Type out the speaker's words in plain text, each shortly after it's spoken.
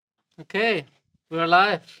Okay, we're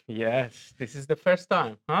live. Yes, this is the first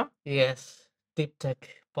time, huh? Yes, Deep Tech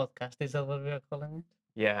Podcast. Is that what we are calling it?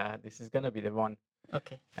 Yeah, this is gonna be the one.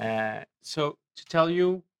 Okay. So to tell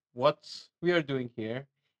you what we are doing here,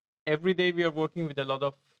 every day we are working with a lot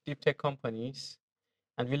of deep tech companies,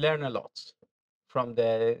 and we learn a lot from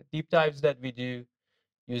the deep dives that we do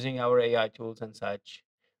using our AI tools and such.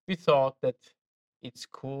 We thought that it's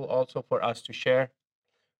cool also for us to share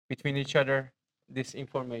between each other this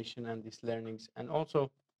information and these learnings, and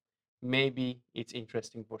also maybe it's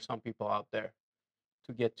interesting for some people out there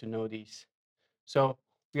to get to know these. So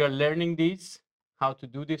we are learning these, how to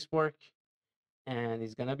do this work, and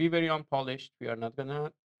it's gonna be very unpolished. We are not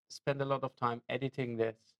gonna spend a lot of time editing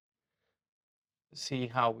this. See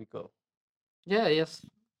how we go. Yeah, yes.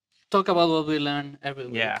 Talk about what we learn every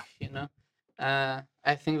Yeah. week.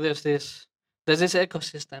 I think there's this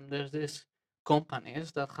ecosystem, there's these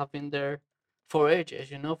companies that have been there for ages,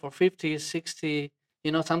 for 50, 60,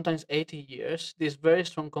 sometimes 80 years. These very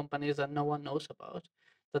strong companies that no one knows about,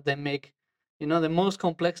 that they make, the most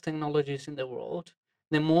complex technologies in the world,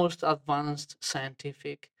 the most advanced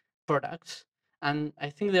scientific products. And I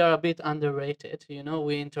think they are a bit underrated.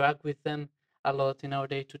 We interact with them a lot in our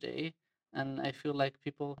day to day, and I feel like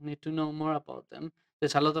people need to know more about them.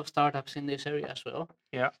 There's a lot of startups in this area as well.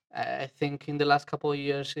 Yeah. I think in the last couple of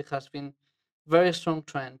years it has been very strong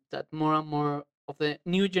trend that more and more of the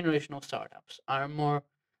new generation of startups are more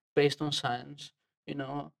based on science,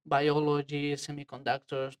 biology,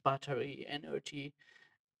 semiconductors, battery, energy.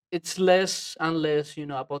 It's less and less,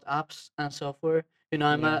 about apps and software.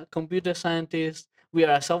 I'm Yeah. a computer scientist. We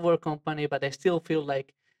are a software company, but I still feel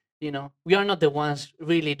like, we are not the ones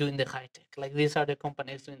really doing the high tech. Like these are the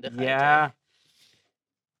companies doing the high Yeah. tech.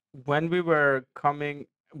 When we were coming,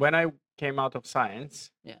 when I came out of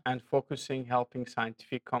science Yeah. and focusing helping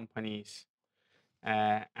scientific companies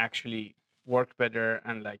actually work better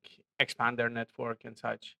and like expand their network and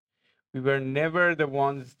such, we were never the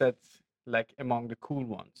ones that like among the cool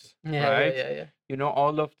ones, Yeah, yeah, right? yeah, yeah.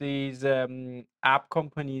 All of these app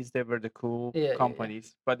companies, they were the cool Yeah, yeah, yeah.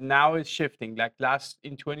 companies, but now it's shifting. Like last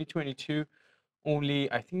in 2022,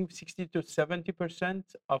 only I think 60 to 70%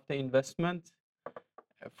 of the investment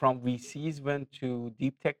from VCs went to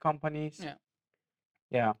deep tech companies. Yeah.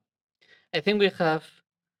 Yeah. I think we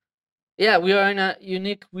are in a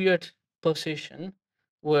unique, weird position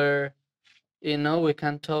where, we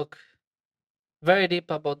can talk very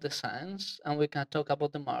deep about the science, and we can talk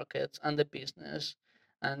about the markets and the business,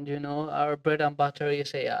 and our bread and butter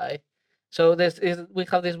is AI. So we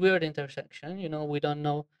have this weird intersection. We don't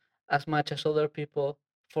know as much as other people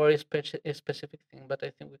for a specific thing, but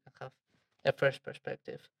I think we can have a fresh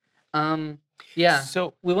perspective. um yeah,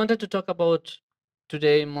 So, we wanted to talk about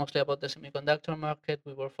today mostly about the semiconductor market.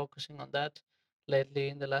 We were focusing on that lately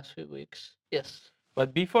in the last few weeks. Yes.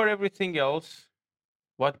 but before everything else,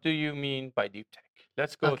 what do you mean by deep tech?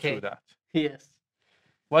 Let's go through Okay. that. Yes.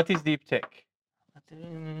 What is deep tech? What do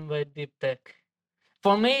you mean by deep tech?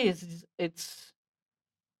 For me,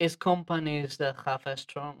 it's companies that have a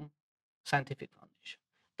strong scientific foundation,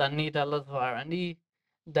 that need a lot of R&D,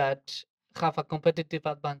 that have a competitive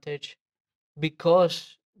advantage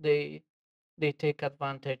because they take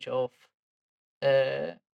advantage of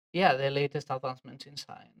uh, the latest advancements in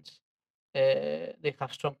science. They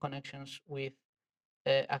have strong connections with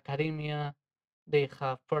academia. They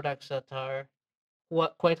have products that are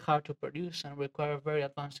quite hard to produce and require very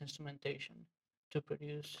advanced instrumentation to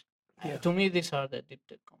produce. Yeah. To me, these are the deep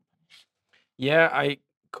tech companies. Yeah, I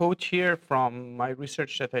quote here from my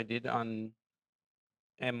research that I did on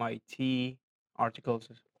MIT, articles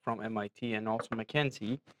from MIT and also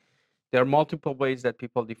McKinsey. There are multiple ways that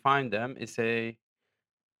people define them. It's a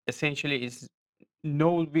essentially is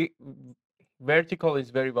no vertical is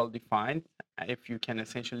very well defined. If you can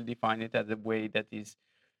essentially define it as a way that is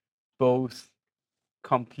both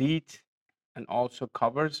complete and also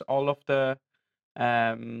covers all of the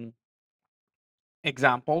um,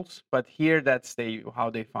 examples, but here that's how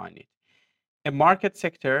they find it. A market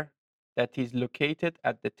sector that is located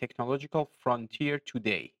at the technological frontier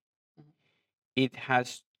today. Mhm, It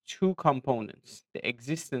has two components: the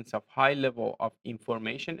existence of high level of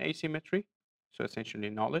information asymmetry, so essentially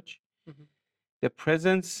knowledge, mhm, the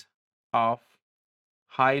presence of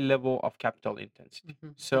high level of capital intensity.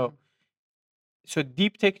 mhm, So mhm, so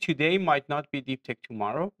deep tech today might not be deep tech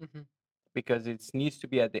tomorrow mhm. because it needs to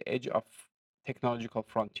be at the edge of technological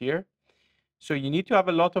frontier. So you need to have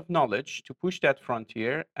a lot of knowledge to push that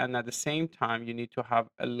frontier, and at the same time, you need to have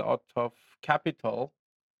a lot of capital,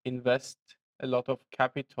 invest a lot of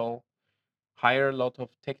capital, hire a lot of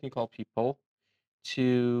technical people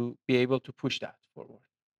to be able to push that forward.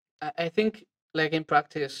 I think like in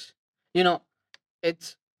practice, you know,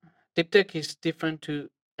 it's deep tech is different to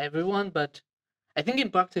everyone, but I think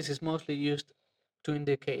in practice it's mostly used to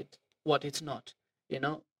indicate what it's not. You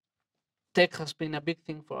know, tech has been a big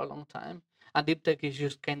thing for a long time, and deep tech is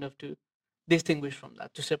used kind of to distinguish from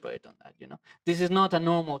that, to separate on that. You know, this is not a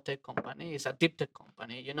normal tech company; it's a deep tech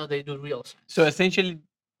company. You know, they do real So science. essentially,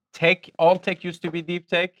 all tech used to be deep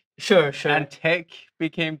tech, Sure, sure. and tech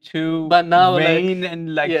became too But now, vain like,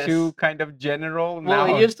 and like too yes. kind of general. Well,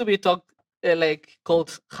 it Now, used to be talked like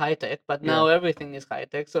called high tech, but yeah, now everything is high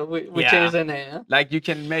tech. So we yeah. changed the name. Huh? Like you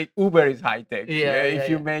can make Uber is high tech. Yeah, yeah, If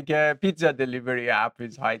you yeah, make a pizza delivery app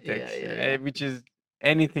is high tech, yeah, yeah, yeah, which is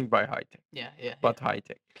anything by high tech, yeah, yeah, yeah. but high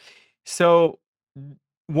tech. So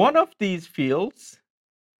one of these fields,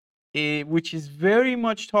 which is very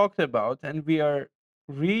much talked about, and we are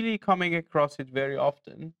really coming across it very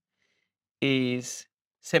often, is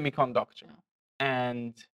semiconductor Yeah.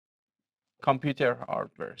 and compute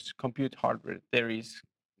hardware. There is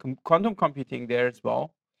quantum computing there as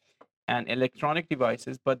well, and electronic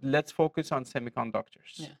devices, but let's focus on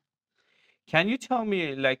semiconductors. Yeah. Can you tell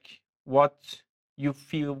me like what you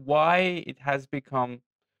feel, why it has become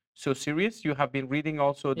so serious? You have been reading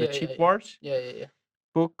also the Yeah, yeah, Chip yeah, Wars yeah, yeah, yeah.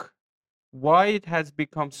 book. Why it has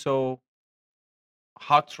become so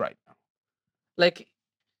hot right now? Like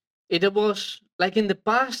it was like in the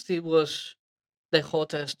past, it was the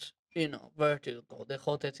hottest, vertical, the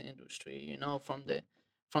hottest industry, from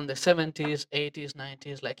the 70s, 80s,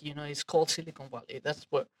 90s. Like, it's called Silicon Valley. That's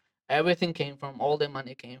where everything came from, all the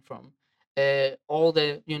money came from, all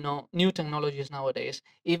the, new technologies nowadays,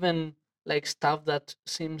 even like stuff that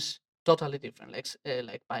seems totally different,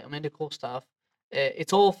 like biomedical stuff.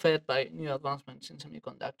 It's all fed by new advancements in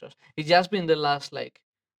semiconductors. It's just been the last like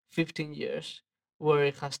 15 years where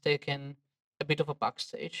it has taken a bit of a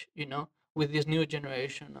backstage, with this new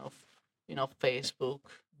generation of, Facebook,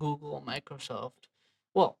 Google, Microsoft.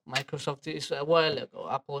 Well, Microsoft is a while ago,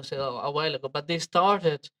 Apple is a while ago, but they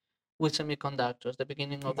started with semiconductors, the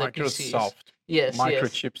beginning of the PCs. Microsoft, Yes, yes.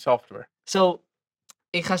 microchip software. So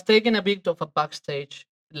it has taken a bit of a backstage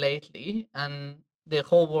lately, and the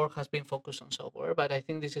whole world has been focused on software, but I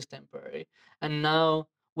think this is temporary. And now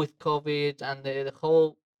with COVID and the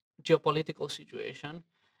whole geopolitical situation,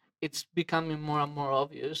 it's becoming more and more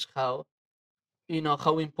obvious how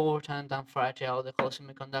important and fragile the whole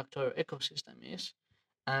semiconductor ecosystem is,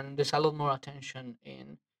 and there's a lot more attention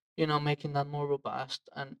in making that more robust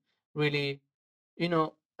and really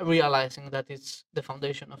realizing that it's the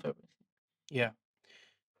foundation of everything. Yeah,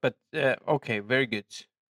 but okay, very good.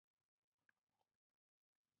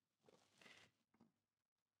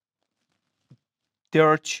 There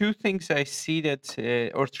are two things I see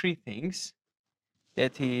that, or three things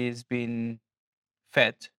that is been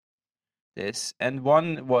fed this, and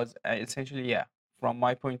one was essentially, yeah, from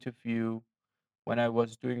my point of view, when I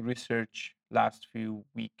was doing research last few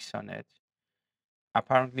weeks on it,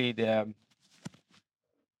 apparently the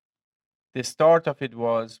start of it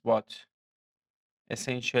was what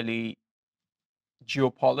essentially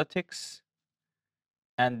geopolitics,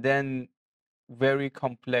 and then very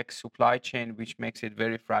complex supply chain, which makes it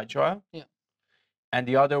very fragile. Yeah, And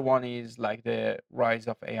the other one is like the rise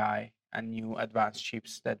of AI and new advanced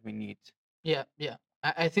chips that we need. yeah, yeah.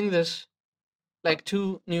 I think there's like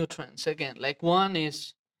two new trends again. Like one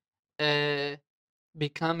is uh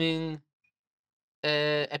becoming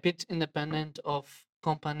a bit independent of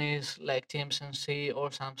companies like TSMC or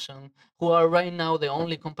Samsung, who are right now the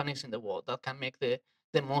only companies in the world that can make the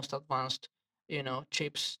most advanced,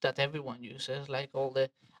 chips that everyone uses. Like all the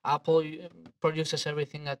Apple produces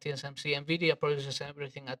everything at TSMC, Nvidia produces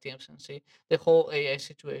everything at TSMC. The whole AI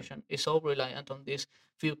situation is all reliant on these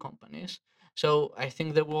few companies. So I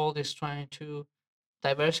think the world is trying to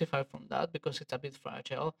diversify from that because it's a bit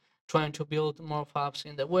fragile, trying to build more fabs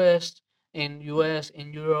in the West, in US,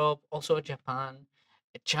 in Europe, also Japan.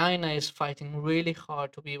 China is fighting really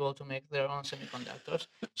hard to be able to make their own semiconductors.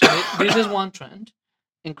 So this is one trend,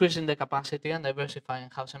 increasing the capacity and diversifying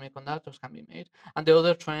how semiconductors can be made. And the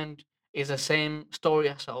other trend is the same story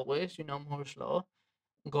as always, Moore's law,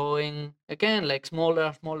 going again like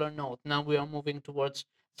smaller node. Now we are moving towards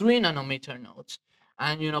 3 nanometer nodes,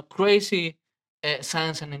 and crazy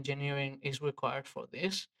science and engineering is required for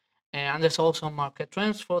this. And there's also market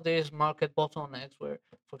trends for this, market bottlenecks, where,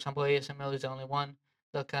 for example, ASML is the only one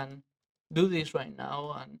that can do this right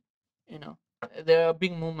now, and there are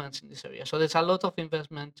big movements in this area. So there's a lot of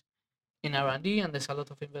investment in R&D, and there's a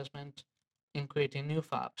lot of investment in creating new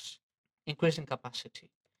fabs, increasing capacity,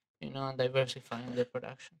 and diversifying the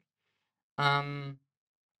production. Um,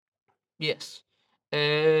 yes,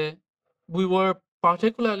 uh, we were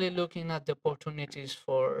particularly looking at the opportunities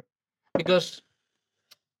for, because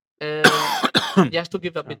uh, just to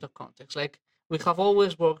give a Sorry. bit of context, like we have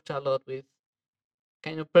always worked a lot with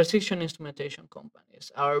kind of precision instrumentation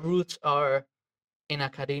companies. Our roots are in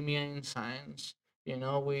academia, in science.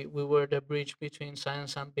 We were the bridge between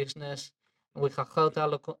science and business. We have helped a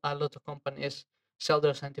lot of companies sell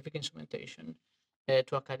their scientific instrumentation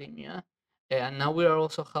to academia. And now we are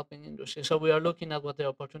also helping industry. So we are looking at what the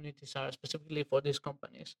opportunities are specifically for these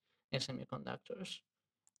companies in semiconductors.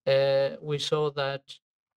 We saw that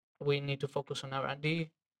we need to focus on R&D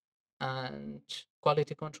and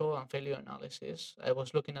quality control and failure analysis. I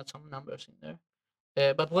was looking at some numbers in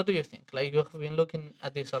there. But what do you think? Like, you have been looking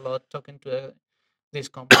at this a lot, talking to these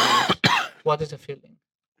companies. What is the feeling?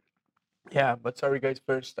 Yeah, but sorry guys.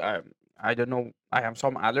 First, I don't know. I have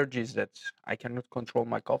some allergies that I cannot control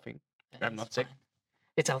my coughing. I'm It's not sick. fine.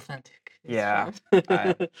 It's authentic. It's Yeah, fine.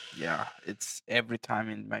 I yeah. It's every time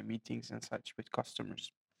in my meetings and such with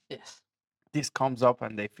customers. Yes. This comes up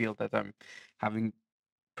and they feel that I'm having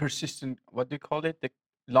persistent. What do you call it? The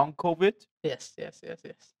long COVID, Yes. Yes. Yes.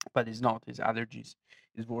 Yes. but it's not. It's allergies.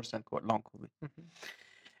 It's worse than long COVID.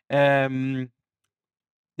 Mhm. Um,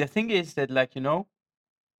 the thing is that, like,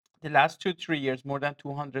 the last 2 3 years, more than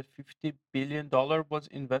 $250 billion was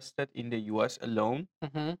invested in the U.S. alone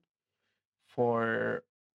Mhm. for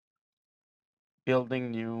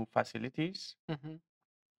building new facilities. Mhm.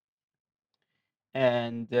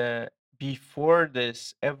 And before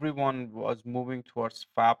this, everyone was moving towards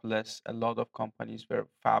fabless. A lot of companies were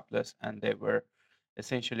fabless, and they were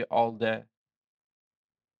essentially all the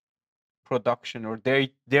production or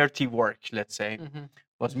dirty work, let's say, Mhm.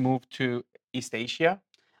 was moved to East Asia.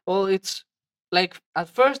 Well, it's like at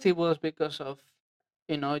first it was because of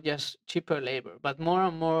just cheaper labor, but more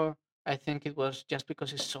and more I think it was just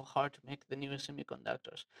because it's so hard to make the newest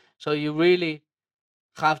semiconductors. So you really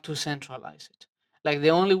have to centralize it. Like, the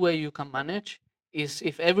only way you can manage is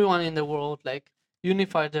if everyone in the world like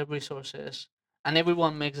unify their resources and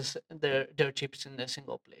everyone makes their chips in a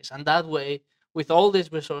single place. And that way, with all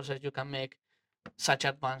these resources, you can make such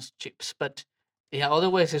advanced chips. But yeah,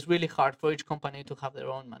 otherwise it's really hard for each company to have their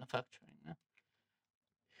own manufacturing. Yeah?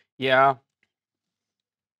 Yeah,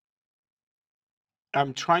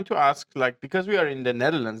 I'm trying to ask, like, because we are in the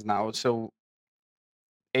Netherlands now, so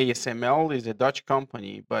ASML is a Dutch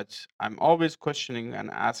company, but I'm always questioning and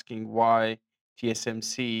asking why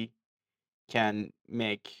TSMC can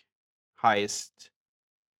make highest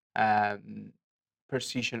um,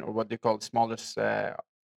 precision, or what they call smallest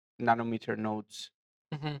nanometer nodes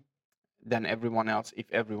Hmm. than everyone else, if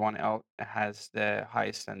everyone else has the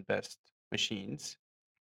highest and best machines.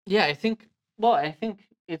 Yeah, I think. Well, I think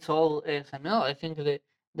it's all ASML. I think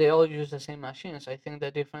they all use the same machines. I think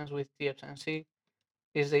the difference with TSMC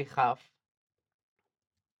is they have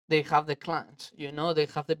the clients. They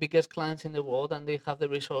have the biggest clients in the world, and they have the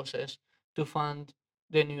resources to fund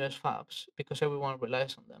the newest fabs because everyone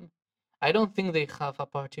relies on them. I don't think they have a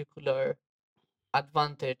particular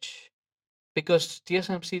advantage because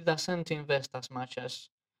TSMC doesn't invest as much as,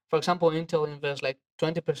 for example, Intel invests like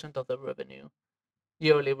 20% of the revenue,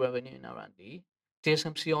 yearly revenue in R&D.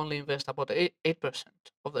 TSMC only invests about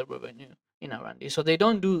 8% of the revenue in R&D. So they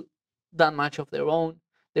don't do that much of their own.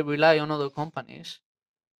 They rely on other companies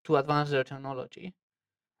to advance their technology.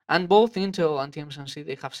 And both Intel and TSMC,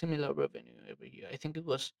 they have similar revenue every year. I think it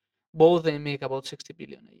was both they make about 60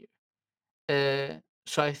 billion a year.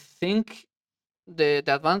 So I think the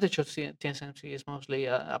advantage of TSMC is mostly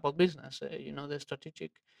about business. The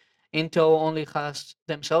strategic. Intel only has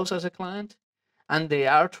themselves as a client, and they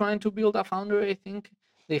are trying to build a foundry. I think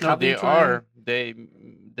they No, have been they trying. are.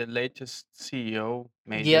 The latest CEO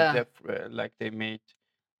made it Yeah, like they made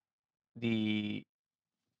the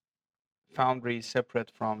foundry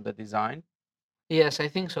separate from the design. yes, I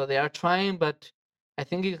think so. They are trying, but I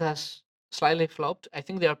think it has slightly flopped. I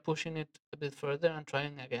think they are pushing it a bit further and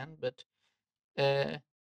trying again, but uh,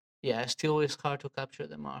 yeah, still it's hard to capture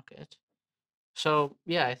the market. So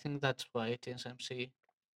yeah, I think that's why TSMC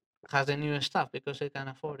has the newest stuff because they can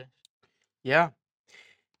afford it. Yeah.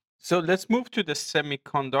 So let's move to the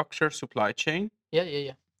semiconductor supply chain Yeah, yeah,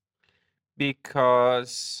 yeah.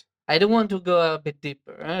 because I don't want to go a bit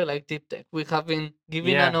deeper, like deep tech. We have been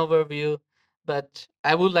giving an yeah, overview, but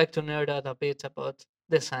I would like to nerd out a bit about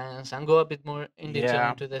the science and go a bit more in detail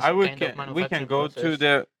yeah, into this I would kind of we can manufacturing go to process.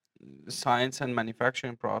 the science and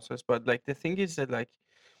manufacturing process, but like the thing is that, like,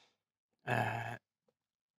 uh,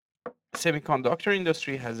 semiconductor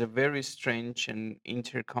industry has a very strange and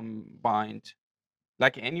intercombined,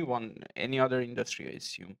 like any other industry, I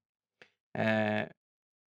assume, uh,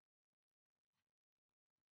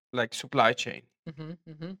 like supply chain. Mhm.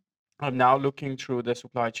 Mhm. I'm now looking through the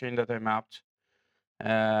supply chain that I mapped.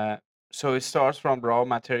 Uh, so it starts from raw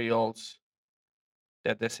materials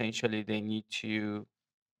that essentially they need to.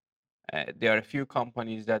 There are a few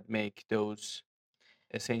companies that make those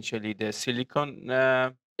essentially the silicon.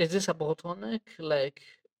 Is this a bottleneck? Like,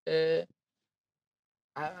 uh,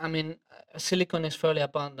 I mean, silicon is fairly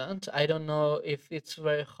abundant. I don't know if it's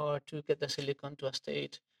very hard to get the silicon to a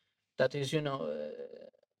state that is,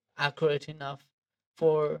 accurate enough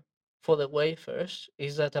for for the wafers.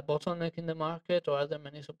 Is that a bottleneck in the market, or are there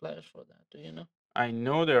many suppliers for that? Do you know? I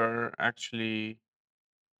know there are actually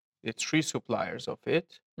the three suppliers of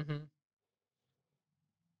it, Hmm.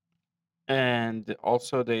 and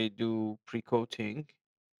also they do pre-coating,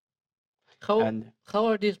 How and how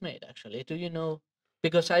are these made actually? Do you know?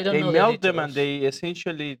 Because I don't they know the melt them and details. they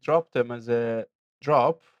essentially drop them as a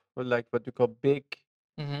drop, or like what you call big,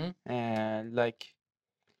 Hmm. and like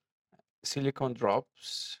silicon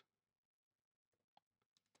drops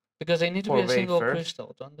Because they need to be for a single wafers.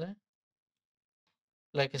 crystal, don't they?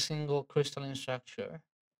 Like a single crystalline structure.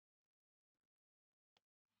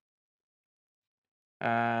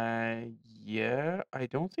 Yeah, I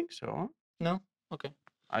don't think so. No? Okay.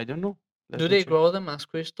 I don't know. Do Let me they check. grow them as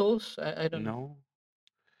crystals? I don't know. No,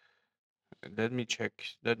 let me check.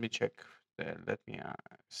 Let me check. Let me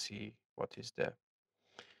see what is the.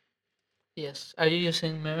 Yes. Are you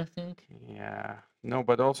using MirrorThink? Yeah, no,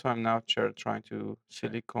 but also I'm now trying to Sure.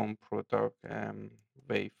 silicon product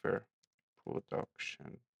wafer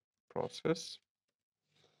production process.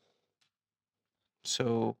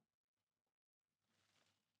 So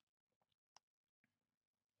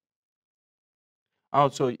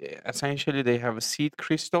also essentially they have a seed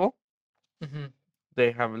crystal. Hmm.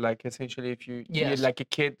 They have like essentially if you Yes. like a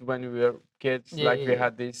kid when we were kids, Yeah, like we yeah,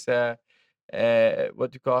 had this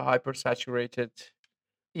what you call hypersaturated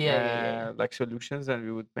yeah. Yeah, yeah, yeah, like solutions, and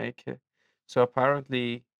we would make it. So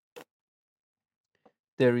apparently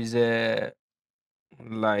there is a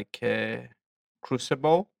like a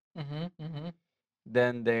crucible, yeah. Mm-hmm, mm-hmm,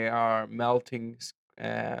 then they are melting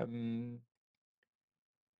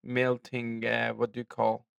what do you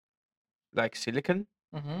call like silicon,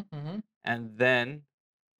 mm-hmm, mm-hmm, and then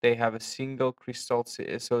they have a single crystal,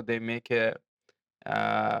 so they make a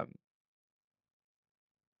um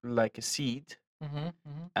like a seed, mm-hmm,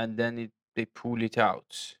 mm-hmm. and then they pull it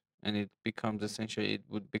out, and it becomes essentially it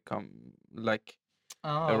would become like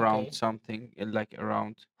Oh, around okay. something like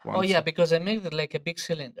around Oh, one yeah, because they make it like a big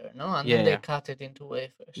cylinder, no? And then yeah, they yeah, cut it into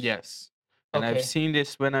wafers. yes. And I've Okay. seen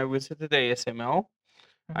this when I visited ASML.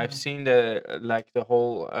 I've Mm-hmm. seen the like the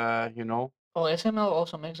whole Oh, SML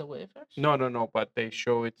also makes the wafers? no, but they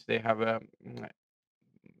show it. They have a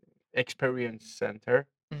experience center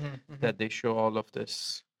Mm-hmm, mm-hmm, that they show all of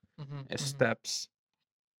this mm-hmm, mm-hmm. steps.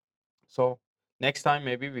 So next time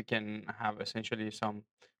maybe we can have essentially some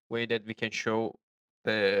way that we can show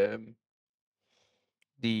the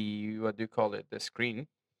what do you call it, the screen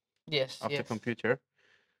Yes, of the yes. computer.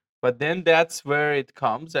 But then that's where it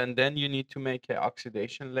comes, and then you need to make an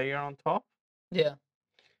oxidation layer on top, Yeah.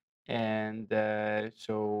 and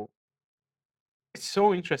so it's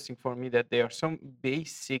so interesting for me that there are some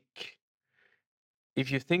basic,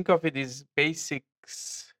 if you think of it as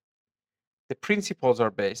basics, the principles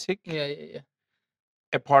are basic, Yeah, yeah, yeah.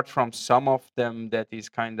 apart from some of them that is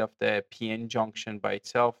kind of the PN junction by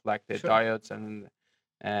itself, like the Sure. diodes and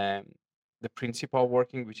um, the principal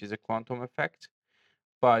working, which is a quantum effect.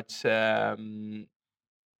 But so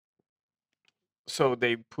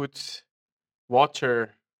they put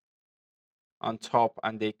water on top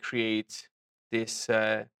and they create this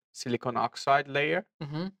silicon oxide layer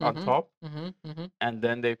Mm-hmm, on mm-hmm, top, mm-hmm, mm-hmm. and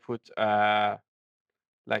then they put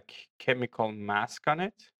like chemical mask on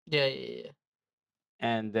it, Yeah, yeah, yeah.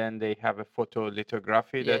 and then they have a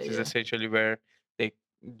photolithography Yeah, that is yeah. essentially where they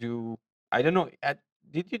do, I don't know,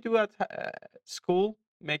 did you do at school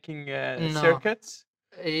making No. circuits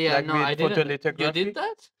Yeah, like no, with I didn't. You did photolithography?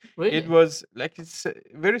 that? It Really? was like it's a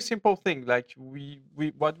very simple thing, like we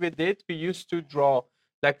what we did, we used to draw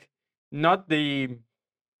like not the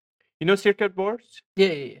circuit boards, Yeah,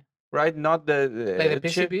 yeah, yeah. right? Not Like the the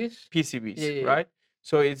chip PCBs? Yeah, PCBs, yeah, yeah. right?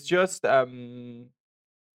 So it's just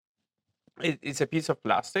it's a piece of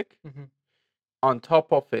plastic. Mm-hmm, On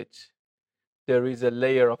top of it, there is a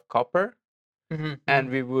layer of copper, mm-hmm, mm-hmm. and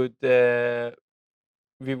we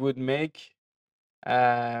would make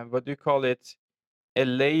what do you call it? A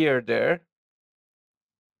layer there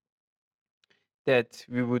that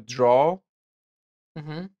we would draw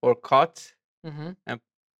Mm-hmm. or cut Mm-hmm. and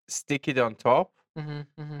stick it on top, Mhm,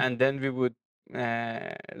 mhm. and then we would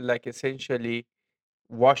like essentially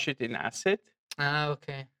wash it in acid, Ah,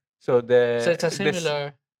 okay. So So it's a this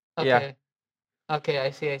similar. yeah. Okay. Okay,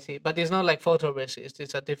 I see, I see. But it's not like photoresist.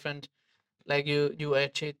 It's a different, like you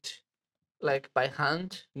etch it like by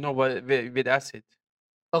hand. No, but with acid.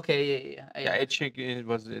 Okay, yeah, yeah, yeah, Yeah, I understand. etching it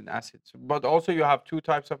was in acid. But also you have two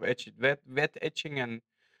types of etching: wet etching and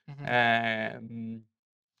Hmm. um,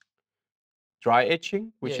 dry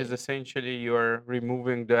etching, Yeah, which is yeah. essentially you're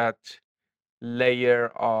removing that layer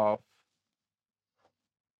of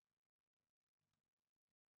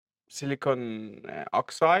silicon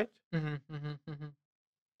oxide, Hmm, hmm, hmm.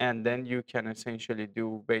 and then you can essentially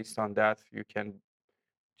do based on that you can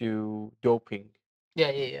do doping,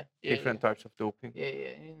 Yeah, yeah, yeah, yeah, yeah, different types of doping. yeah,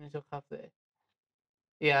 yeah. You need to have the,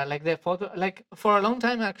 yeah, like the photo, like for a long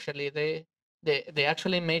time actually, they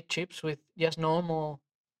actually made chips with just normal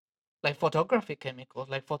like photography chemicals,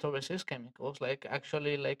 like photoresist chemicals, like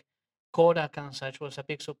actually like Kodak and such was a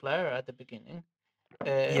big supplier at the beginning, uh,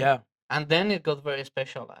 Yeah, and then it got very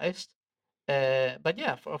specialized. But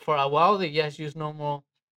yeah, for a while they just used normal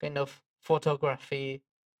kind of photography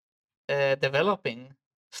developing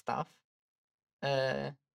stuff,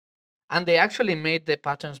 uh, and they actually made the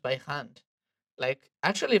patterns by hand. Like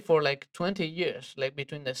actually for like 20 years, like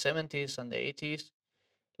between the 70s and the 80s,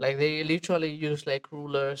 like they literally used like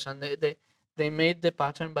rulers and they made the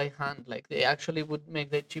pattern by hand. Like they actually would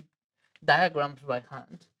make the chip diagrams by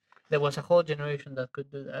hand. There was a whole generation that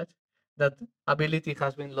could do that. That ability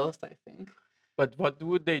has been lost, I think. but what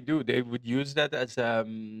would they do? They would use that as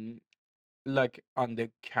like on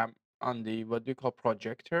the on the what do you call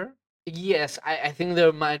projector. Yes, I think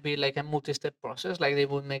there might be like a multi-step process. Like they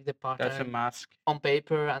would make the That's a pattern mask. on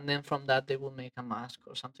paper, and then from that they will make a mask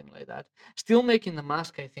or something like that. Still making the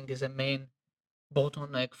mask, I think, is the main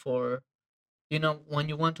bottleneck for, when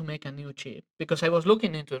you want to make a new chip. Because I was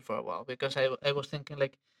looking into it for a while, because I was thinking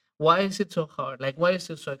like, why is it so hard, like why is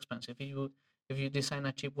it so expensive? If you design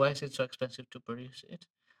a chip, why is it so expensive to produce it,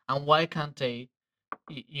 and why can't they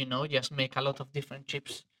just make a lot of different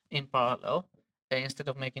chips in parallel, instead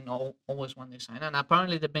of making always one design. And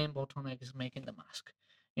apparently the main bottleneck is making the mask,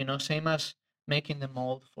 same as making the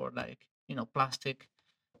mold for like plastic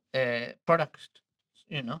products,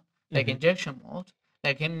 you know, like Hmm. injection mold,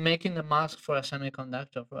 like in making the mask for a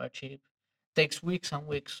semiconductor for a chip, takes weeks and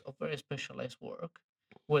weeks of very specialized work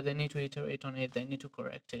where they need to iterate on it, they need to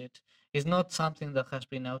correct it. It's not something that has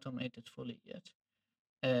been automated fully yet.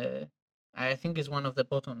 Uh, I think it's one of the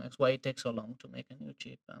bottlenecks why it takes so long to make a new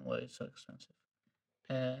chip and why it's so expensive.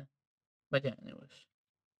 Uh, but yeah, anyways.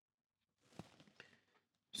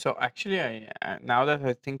 So actually, now that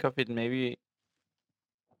I think of it, maybe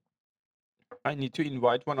I need to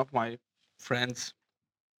invite one of my friends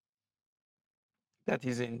that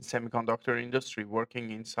is in semiconductor industry working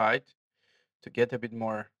inside to get a bit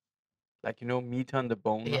more like meat on the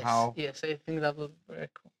bone Yes, how yes, I think that would be very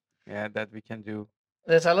cool. yeah that we can do.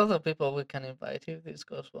 There's a lot of people we can invite if this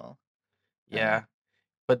goes well. Uh, Yeah,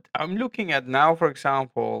 but I'm looking at now, for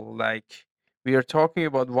example, like we are talking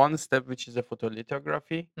about one step which is a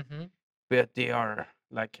photolithography, mhm, but they are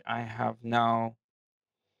like I have now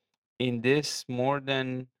in this more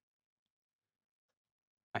than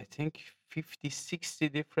I think 50, 60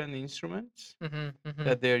 different instruments mhm, mhm,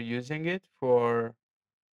 that they're using it for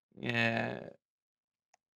uh,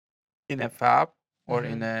 in a fab or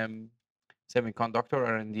in mhm, a semiconductor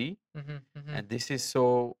R&D, and D, mhm, mhm, and this is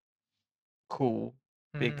so cool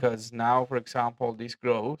mhm, because now, for example, this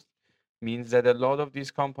growth means that a lot of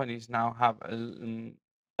these companies now have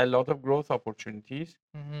a lot of growth opportunities,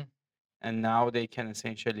 mhm, and now they can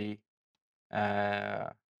essentially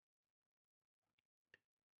uh,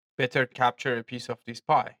 better capture a piece of this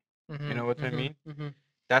pie. You mhm, know what I mhm, mean? mhm.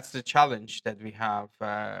 That's the challenge that we have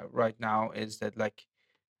right now. Is that like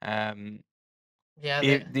um, Yeah,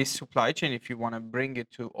 if this supply chain, if you want to bring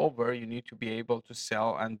it to over, you need to be able to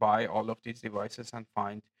sell and buy all of these devices and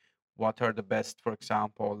find what are the best, for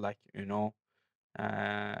example, like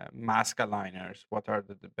mask aligners, what are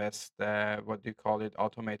the best what do you call it,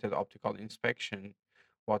 automated optical inspection,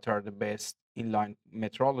 what are the best inline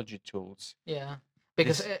metrology tools. yeah,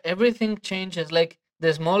 because This everything changes. Like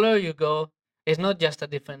the smaller you go, it's not just a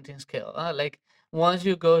difference in scale. Like once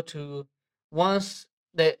you go to, once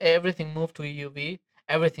the everything moved to EUV,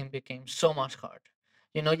 everything became so much harder.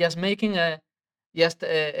 Just making a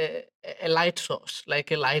light source,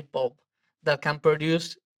 like a light bulb, that can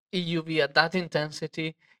produce EUV at that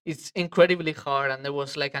intensity, it's incredibly hard. And there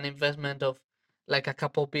was like an investment of like a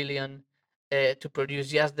couple billion to produce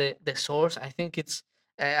just the source. I think it's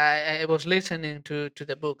I was listening to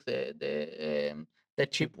the book, the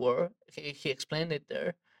chip. chip war. He explained it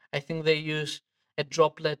there. I think they use a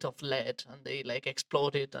droplet of lead and they like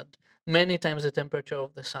explode it and many times the temperature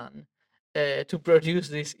of the sun to produce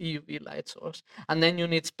this EUV light source. And then you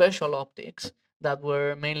need special optics that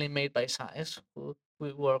were mainly made by Zeiss, who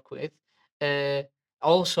we work with. Uh,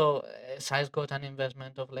 also, Zeiss got an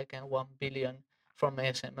investment of like 1 billion from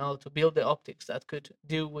ASML to build the optics that could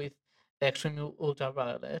deal with extreme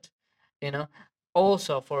ultraviolet. You know,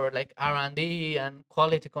 also for like R&D and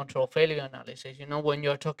quality control failure analysis. When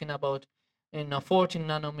you're talking about 14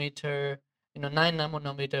 nanometer, 9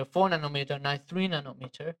 nanometer, 4 nanometer, 3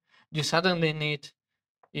 nanometer, you suddenly need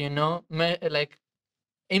like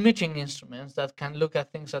imaging instruments that can look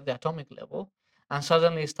at things at the atomic level, and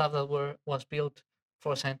suddenly stuff that was built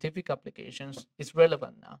for scientific applications is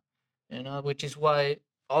relevant now. Which is why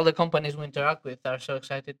all the companies we interact with are so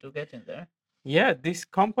excited to get in there. Yeah, these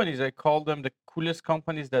companies, I call them the coolest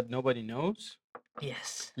companies that nobody knows.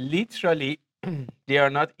 Yes. Literally, they are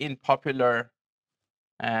not in popular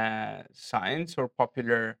science or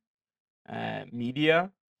popular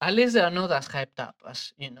media. At least they are not as hyped up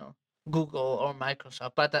as Google or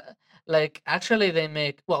Microsoft. But like actually, they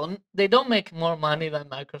make they don't make more money than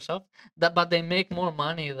Microsoft. But they make more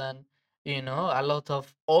money than a lot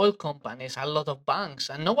of oil companies, a lot of banks,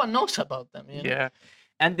 and no one knows about them. Yeah,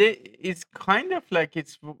 and it's kind of like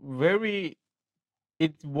very.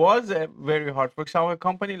 It was very hard. For example, a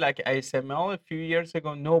company like ASML a few years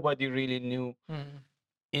ago, nobody really knew. Mm.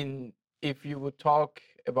 In If you would talk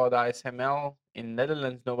about ASML in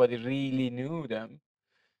Netherlands, nobody really knew them,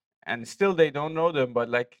 and still they don't know them. But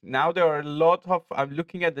like now, there are a lot of. I'm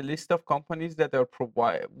looking at the list of companies that are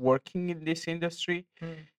working in this industry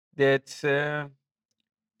Mm. that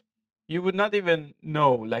you would not even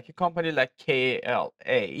know, like a company like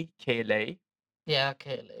KLA, Yeah,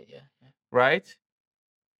 KLA. Yeah, yeah. right?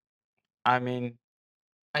 I mean,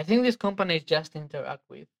 I think these companies just interact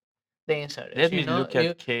with the insiders. let me look at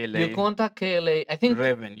You KLA contact KLA. I think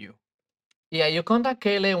revenue. yeah, you contact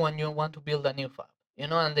KLA when you want to build a new fab,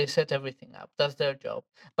 and they set everything up. That's their job.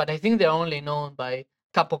 But I think they're only known by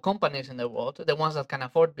couple companies in the world, the ones that can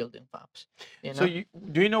afford building fabs. You So know,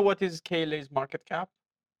 do you know what is KLA's market cap?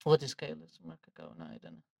 what is KLA's market cap? No, I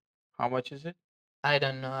don't know. How much is it? I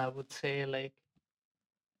don't know. I would say like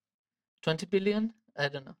 20 billion. I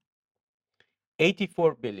don't know.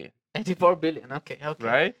 84 billion, 84 billion. Okay, okay,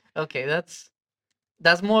 right? okay.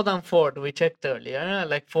 That's more than Ford. We checked earlier.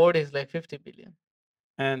 Like Ford is like 50 billion.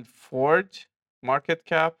 And Ford market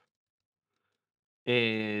cap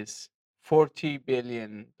is $40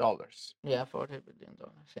 billion. Yeah, $40 billion.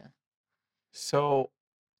 Yeah. So,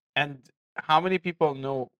 and how many people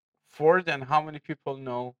know Ford and how many people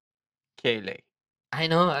know KLA? I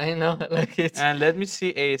know. I know. Like it's And let me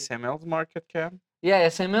see ASML's market cap. Yeah,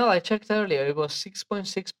 SML, I checked earlier, it was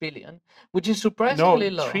 6.6 billion, which is No,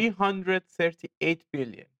 surprisingly low. 338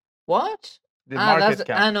 billion. What? The market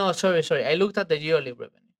cap. No, sorry, sorry. I looked at the yearly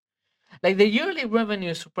revenue. Like the yearly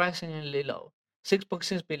revenue is surprisingly low,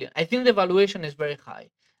 6.6 billion. I think the valuation is very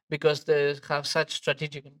high because they have such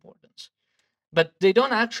strategic importance. But they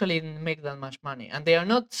don't actually make that much money, and they are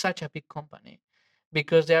not such a big company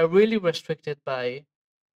because they are really restricted by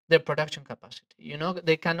their production capacity.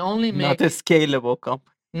 They can only Not a make scalable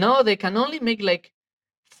company. No, they can only make like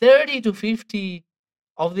 30 to 50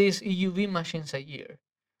 of these EUV machines a year.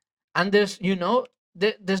 And there's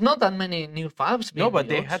not that many new fabs No, being but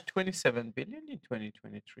they had built. 27 billion in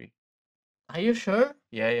 2023. Are you sure?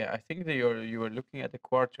 Yeah, yeah. I think you were looking at the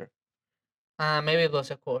quarter. Maybe it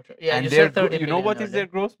was a quarter. Yeah, you And said 30 you know billion what is their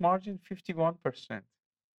earlier. gross margin? 51%.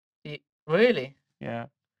 Really? Yeah.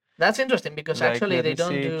 That's interesting because Like, actually let they me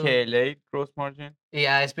don't see do. KLA gross margin.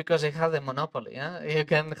 Yeah, it's because they have the monopoly. Yeah, you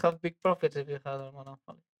can have big profits if you have a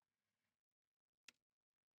monopoly.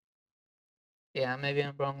 Yeah, maybe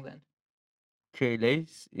I'm wrong then.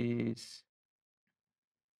 KLA's is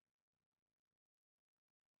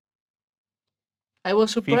I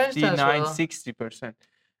was surprised as 59, well. 60%.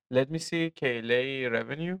 Let me see KLA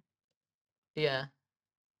revenue Yeah,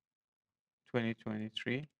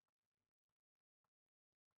 2023.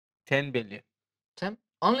 10 billion.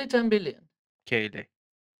 only 10 billion. KLA.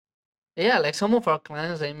 Yeah, like some of our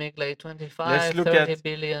clients, they make like Let's 25, look 30 at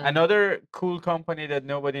billion. another cool company that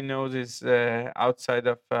nobody knows is outside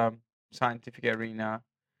of scientific arena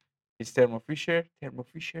is Thermo Fisher. Thermo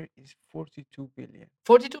Fisher is 42 billion.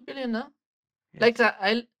 42 billion now? Like Yes.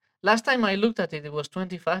 that, last time I looked at it, it was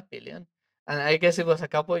 25 billion. And I guess it was a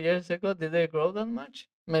couple of years ago. Did they grow that much?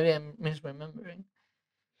 Maybe I'm misremembering.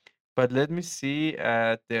 But let me see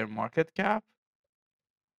at their market cap.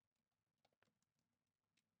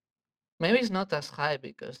 Maybe it's not as high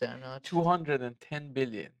because they are not. 210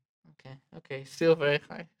 billion. Okay, okay. Still very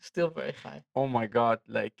high. Still very high. Oh my god,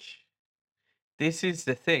 like this is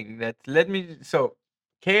the thing that let me. So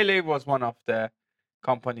KLA was one of the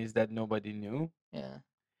companies that nobody knew, Yeah.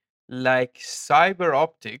 like Cyber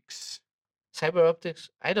Optics. Cyber optics,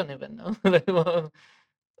 I don't even know. Like,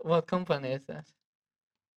 what company is that?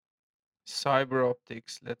 Cyber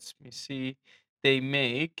Optics. Let me see. They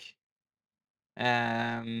make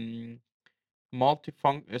um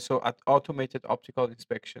so at automated optical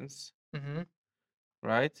inspections, Hmm.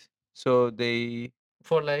 right? So they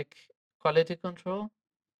For like quality control.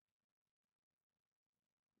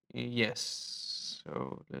 yes.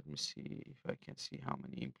 So let me see if I can see how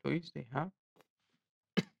many employees they have.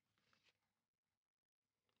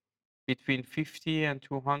 Between 50 and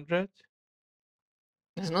 200.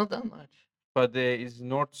 It's not that much. But there is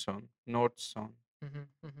Nordson Hmm.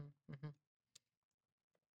 Hmm. Hmm.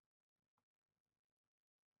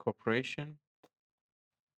 Corporation.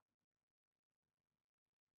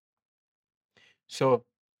 So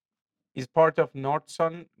is part of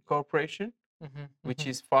Nordson Corporation, Hmm. which Hmm.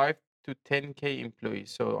 is 5 to 10K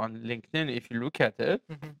employees. So on LinkedIn, if you look at it,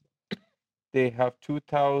 Hmm. they have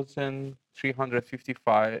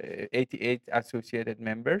 2,388 associated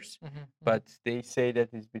members, Hmm. but they say that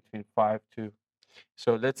it's between 5 to.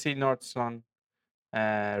 So let's see Nordson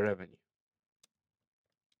revenue.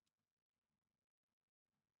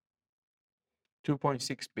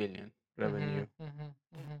 2.6 billion Hmm. revenue, Hmm.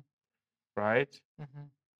 Hmm. right? Hmm.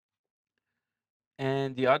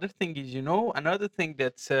 And the other thing is, another thing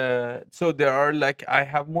that's so there are like I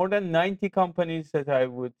have more than 90 companies that I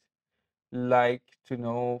would like to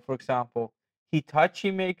know. For example,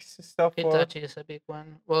 Hitachi makes stuff for Hitachi is a big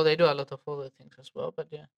one. Well, they do a lot of other things as well, but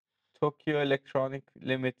yeah. Tokyo Electronic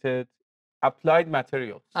Limited, Applied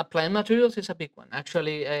Materials. Applied Materials is a big one.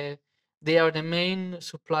 Actually, they are the main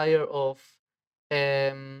supplier of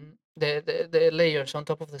the layers on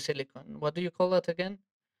top of the silicon. What do you call that again?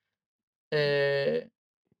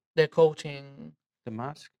 The coating. The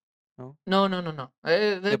mask? No. No, no, no, no.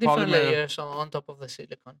 The The different polymer. layers on top of the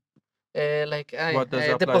silicon. Like What does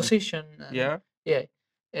the Applied? position and Yeah.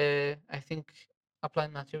 yeah. I think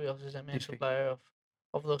Applied Materials is the main If supplier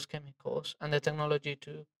of those chemicals and the technology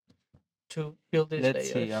to build these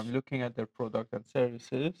let's see, I'm layers. looking at their product and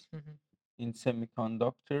services Hmm. in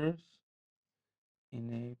semiconductors.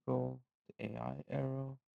 Enable the AI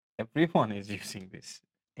arrow. Everyone is using this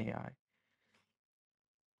AI.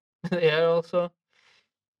 They are also.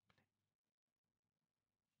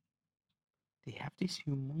 They have these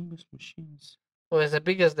humongous machines. Well, it's the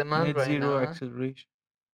biggest demand Net right zero now. acceleration.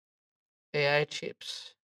 AI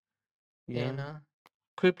chips. You Yeah. know,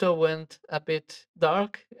 crypto went a bit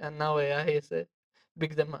dark, and now AI is a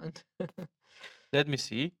big demand. Let me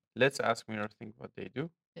see. Let's ask Mirror think what they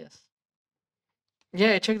do. Yes.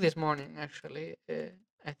 Yeah, I checked this morning actually.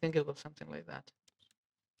 I think it was something like that.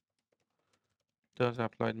 Does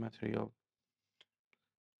applied material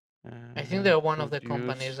I think they're one of the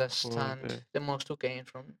companies produce that for stand the the most to gain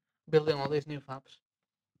from building all these new fabs.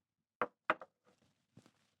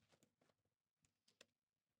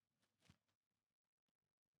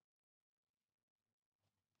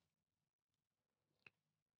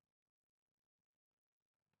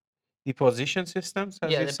 deposition systems,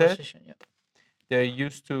 as Yeah, you the said? position. Yeah. They're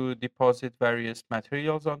used to deposit various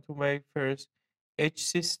materials onto wafers, etch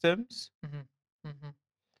systems, Hmm. Hmm.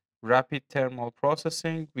 rapid thermal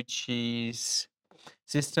processing, which is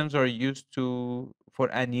systems are used to for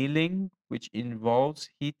annealing, which involves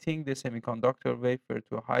heating the semiconductor wafer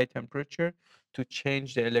to a high temperature to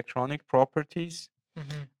change the electronic properties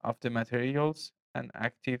Hmm. of the materials and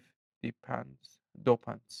active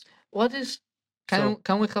dopants. What is? So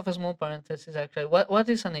Can we have a small parenthesis actually? What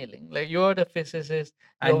is annealing? Like you're the physicist,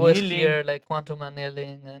 you always annealing hear like quantum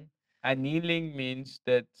annealing and annealing means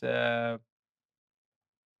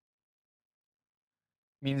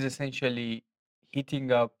essentially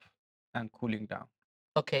heating up and cooling down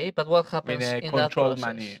okay, but what in happens a in that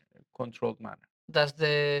process? controlled manner. Does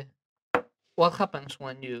the what happens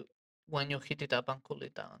when you heat it up and cool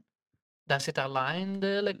it down? Does it align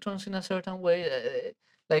the electrons in a certain way?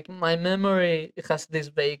 Like my memory has this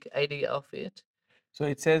vague idea of it. So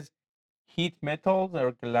it says heat metals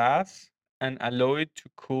or glass and allow it to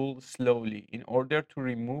cool slowly in order to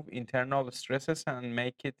remove internal stresses and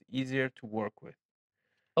make it easier to work with.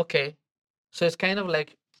 Okay, so it's kind of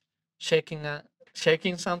like shaking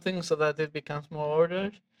shaking something so that it becomes more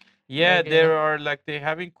ordered. Yeah, Like there are like they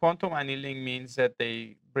having quantum annealing means that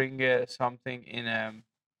they bring something in a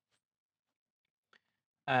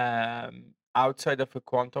outside of a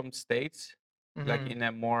quantum states, like hmm. in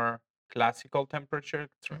a more classical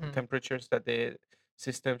Hmm. temperatures that the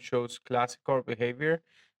system shows classical behavior,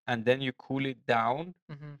 and then you cool it down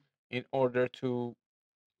Hmm. in order to,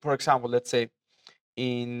 for example, let's say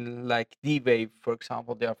in like D-Wave, for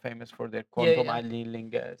example, they are famous for their Yeah, quantum yeah.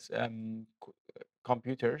 annealing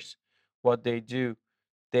computers. What they do,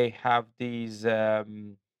 they have these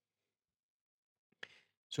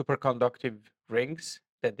superconductive rings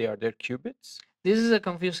that they are their qubits. This is a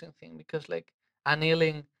confusing thing because like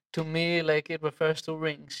annealing to me like it refers to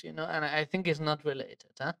rings, and I think it's not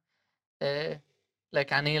related, huh? Uh,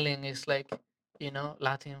 like annealing is like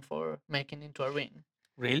Latin for making into a ring.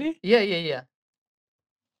 Really? Yeah, yeah, yeah.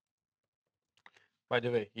 By the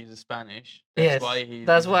way, he's Spanish. That's why Yes, he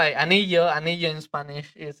that's this is why anillo in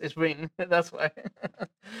Spanish is ring. That's why.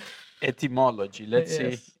 etymology. Let's see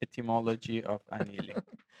Yes. etymology of annealing.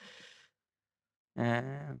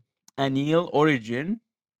 Uh, anneal origin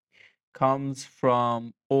comes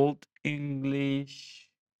from Old English.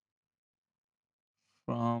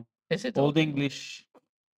 From Is it Old Old English? English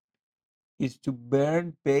is to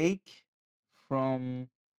burn, bake from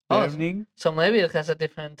Oh, burning. so maybe it has a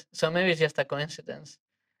different. So maybe it's just a coincidence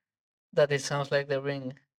that it sounds like the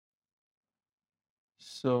ring.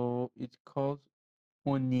 So it's called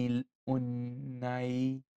unailan.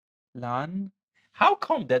 How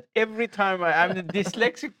come that every time I'm a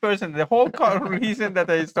dyslexic person, the whole reason that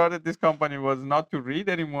I started this company was not to read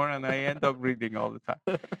anymore, and I end up reading all the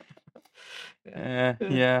time. Yeah.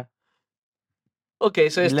 Yeah, Okay,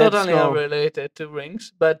 so it's let's totally go. unrelated to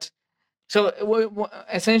rings, but so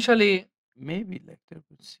essentially, Maybe like that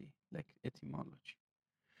would see like etymology.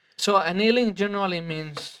 so annealing generally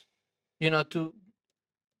means to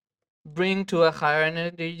bring to a higher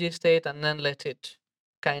energy state and then let it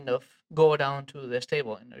kind of go down to the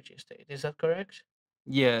stable energy state. Is that correct?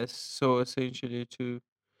 Yes, so essentially to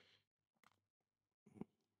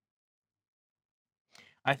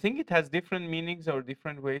I think it has different meanings or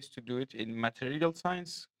different ways to do it in material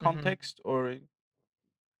science Mm-hmm. context or in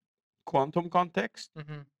quantum context.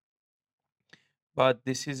 Mm-hmm. But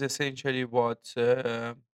this is essentially what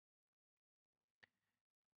um,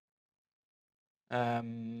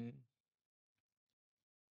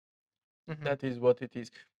 Mm-hmm. that is what it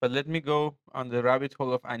is. But let me go on the rabbit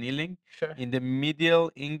hole of annealing. Sure. In the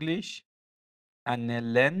Middle English,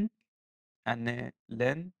 annelen,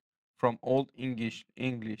 annelen from Old English.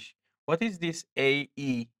 What is this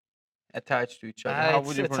AE attached to each other? How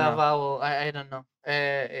would you It's a pronounce? vowel. I don't know.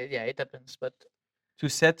 Yeah, it depends, but To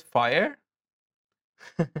set fire,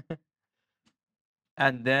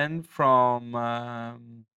 and then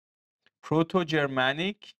from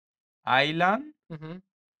Proto-Germanic, Eilan, mm-hmm.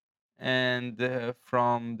 and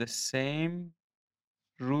from the same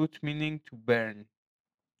root meaning to burn,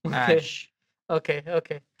 Okay, ash. okay,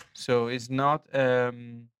 okay. So it's not,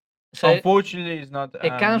 So unfortunately, it's not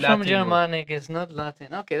it comes from Latin word. Germanic. It's not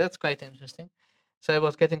Latin. Okay, that's quite interesting. So I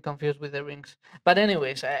was getting confused with the rings. But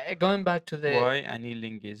anyways, going back to the, Why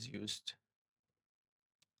annealing is used.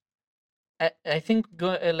 I think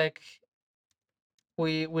like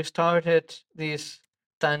we started this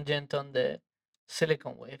tangent on the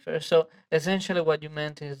silicon wafer. So essentially, what you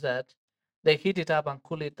meant is that they heat it up and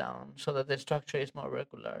cool it down so that the structure is more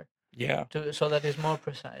regular, Yeah. so that it's more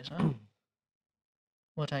precise. Huh?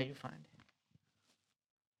 What are you finding?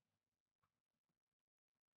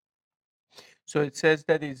 So it says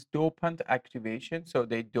that it's dopant activation. So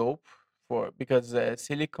they dope for because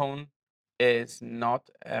silicone is not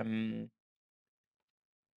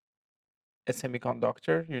a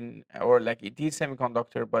semiconductor, or like it is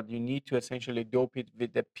semiconductor, but you need to essentially dope it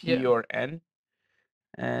with the P Yeah, or N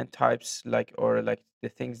types, like or like the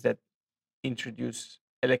things that introduce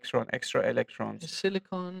extra electrons.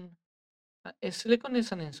 silicon. Silicon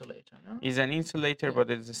is an insulator, no? Is an insulator, Yeah. but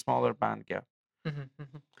it's a smaller band gap.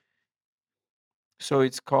 Mm-hmm. So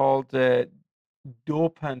it's called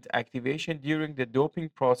dopant activation. During the doping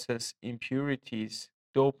process, impurities,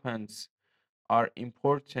 dopants are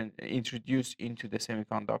important introduced into the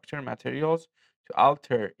semiconductor materials to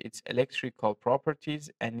alter its electrical properties.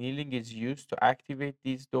 Annealing is used to activate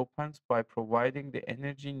these dopants by providing the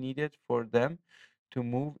energy needed for them to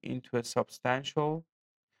move into a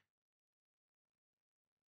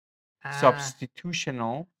Ah,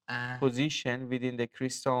 substitutional ah, position within the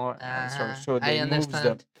crystal structure. So I they moves them,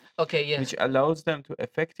 understand. Okay, which yes. allows them to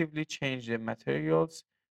effectively change the material's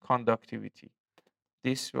conductivity.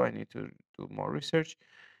 This I need to do more research.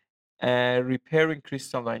 Repairing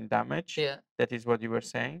crystalline damage. Yeah, That is what you were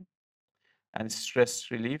saying, and stress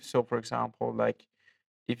relief. So, for example, like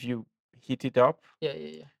if you heat it up, yeah, yeah,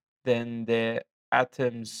 yeah. then the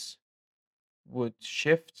atoms would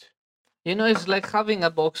shift. It's like having a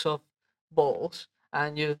box of balls,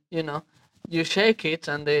 and you shake it,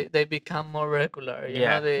 and they become more regular.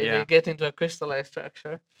 Yeah, They yeah. get into a crystallized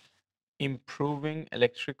structure. improving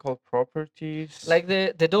electrical properties. Like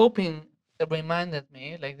the doping reminded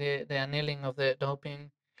me, like the annealing of the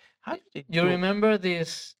doping. How do they You do? remember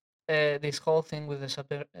this whole thing with the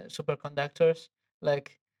superconductors,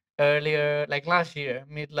 like earlier, like last year,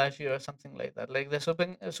 mid last year or something like that, like the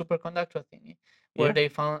superconductor thingy, where Yeah. they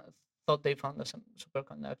thought they found a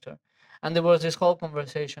superconductor, and there was this whole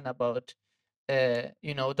conversation about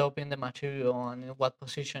doping the material and in what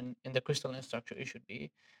position in the crystalline structure it should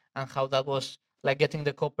be, and how that was like getting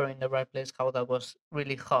the copper in the right place, how that was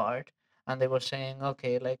really hard. And they were saying,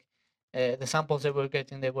 okay, like the samples they were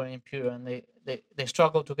getting, they were impure, and they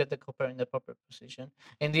struggled to get the copper in the proper position.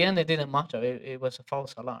 In the end, it didn't matter. It was a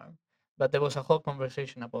false alarm, but there was a whole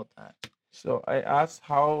conversation about that. So I asked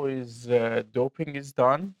how is doping is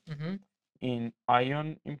done Hmm. in ion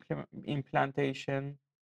implantation.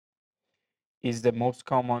 Is the most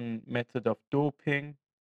common method of doping.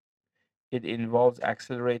 It involves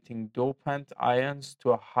accelerating dopant ions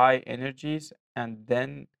to high energies and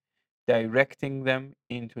then directing them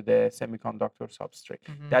into the semiconductor substrate.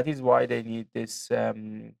 Hmm. That is why they need this,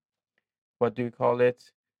 what do you call it?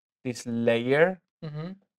 This layer,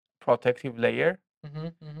 Hmm. protective layer. Hmm.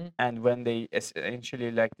 Hmm. And when they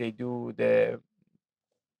essentially like they do the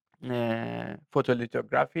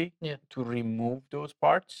photolithography Yeah. to remove those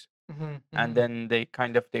parts, Hmm. and Hmm. then they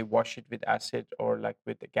kind of they wash it with acid or like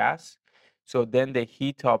with the gas. So then they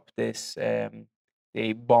heat up this,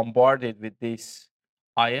 they bombard it with these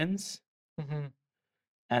ions, Hmm.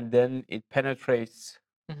 and then it penetrates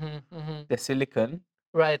Hmm. Hmm. the silicon.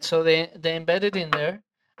 Right. So they embed it in there,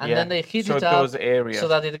 and then Yeah. they heat So it those up so areas.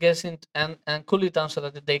 that it gets in, and cool it down so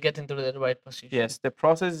that they get into the right position. Yes, the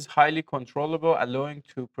process is highly controllable, allowing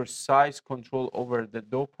to precise control over the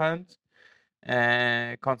dopant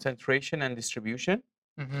concentration and distribution.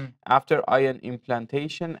 Hmm. After ion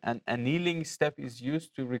implantation, an annealing step is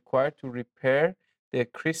used to require to repair the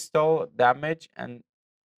crystal damage and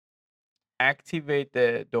activate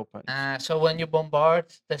the dopant. So when you bombard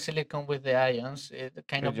the silicon with the ions, it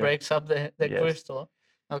kind of Eject. breaks up the Yes. crystal.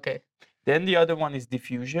 Okay. Then the other one is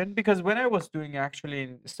diffusion, because when I was doing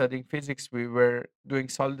actually studying physics, we were doing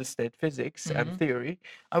solid state physics and Hmm. theory.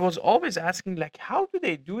 I was always asking like, how do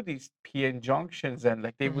they do these PN junctions? And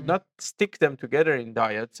like they would Hmm. not stick them together in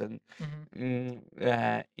diodes and Hmm.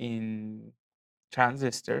 in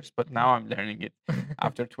transistors, but now I'm learning it Hmm.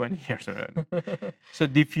 after 20 years of learning. So You're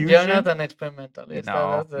not diffusion, an experimentalist.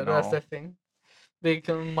 no, That's the no. thing. Big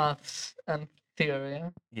maths and theory.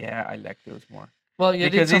 Yeah? Yeah, I like those more Well, you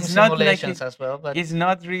did because some it's not like simulations as well, but it's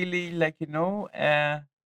not really like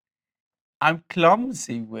I'm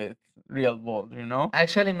clumsy with real world,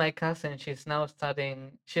 actually, my cousin, she's now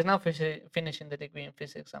studying. She's now finishing the degree in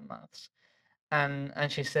physics and maths,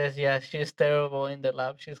 and she says, yeah, she's terrible in the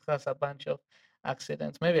lab. She has a bunch of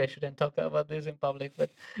accidents. Maybe I shouldn't talk about this in public,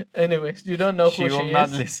 but anyways, you don't know who She will she not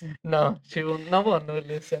is. listen. No, she will. No one will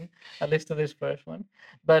listen, at least to this first one.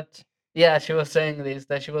 But yeah, she was saying this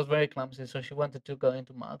that she was very clumsy, so she wanted to go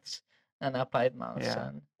into maths and applied maths Yeah.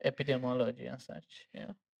 and epidemiology and such.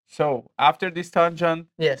 Yeah. So after this tangent,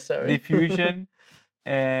 Yes. Sorry. diffusion,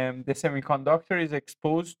 the semiconductor is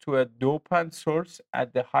exposed to a dopant source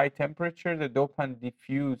at the high temperature. The dopant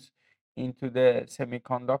diffuse into the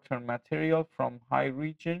semiconductor material from high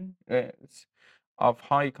region of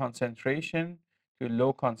high concentration to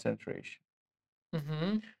low concentration.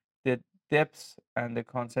 Mm-hmm. The depth and the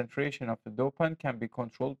concentration of the dopant can be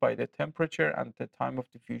controlled by the temperature and the time of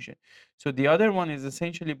diffusion. So the other one is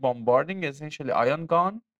essentially bombarding, essentially ion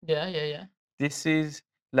gun. Yeah. Yeah. Yeah. This is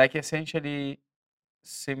like essentially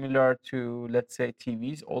similar to, let's say,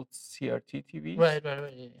 TVs, old CRT TVs. Right. Right.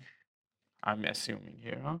 Right. Yeah, yeah. I'm assuming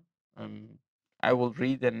here, huh? I will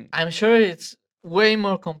read and I'm sure it's way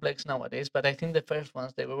more complex nowadays, but I think the first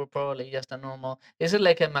ones they were probably just a normal. Is it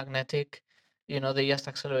like a magnetic? They just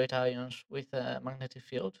accelerate ions with a magnetic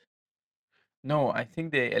field, no, I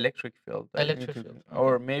think the electric field. I need electric to, field. Okay.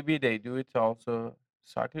 or maybe they do it also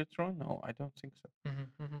cyclotron. No, I don't think so.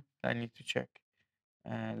 Hmm. Hmm. I need to check.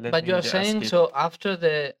 Let But you are me ask saying it. so after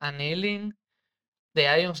the annealing, the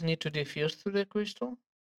ions need to diffuse through the crystal.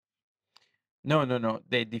 No, no, no.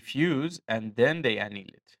 They diffuse and then they anneal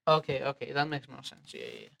it. Okay. Okay, that makes more sense. Yeah.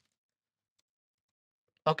 Yeah. Yeah.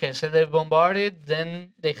 Okay, so they bombard it,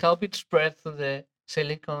 then they help it spread through the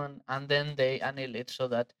silicon, and then they anneal it so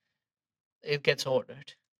that it gets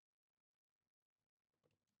ordered.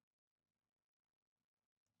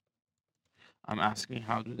 I'm asking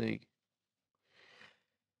how do they.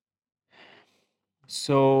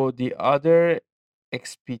 So the other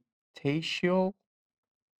expectatio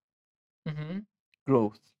Mm-hmm.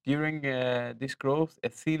 growth. During this growth, a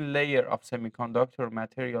thin layer of semiconductor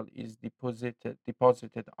material is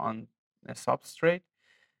deposited on a substrate.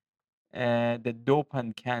 The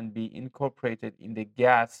dopant can be incorporated in the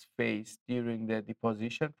gas phase during the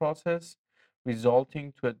deposition process,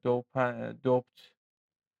 resulting to a doped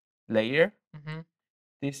layer. Mhm.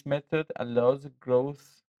 This method allows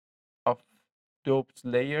growth of doped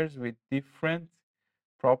layers with different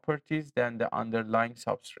properties than the underlying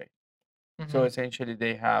substrate. So Mhm. essentially,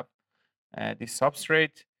 they have this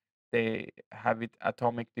substrate, they have it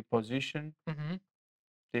atomic deposition. Mhm.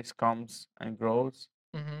 This comes and grows,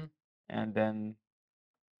 Mhm. and then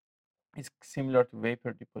it's similar to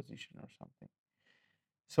vapor deposition or something.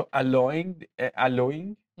 So alloying,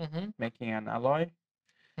 Mhm. making an alloy.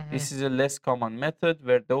 Mhm. This is a less common method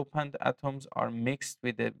where dopant atoms are mixed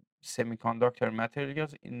with the semiconductor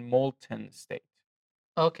materials in molten state.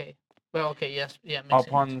 Okay. Well, okay. Yes. Yeah. Makes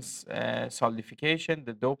Upon sense. solidification,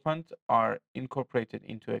 the dopant are incorporated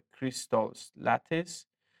into a crystal lattice.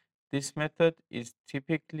 This method is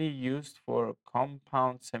typically used for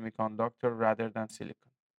compound semiconductor rather than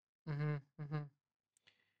silicon. Mhm. Mhm.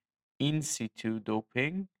 In situ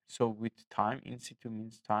doping, so with time, in situ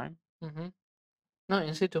means time. Mhm. No,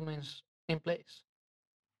 in situ means in place.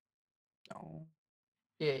 No.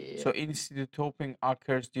 Yeah. Yeah. Yeah. So in situ doping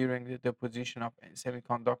occurs during the deposition of a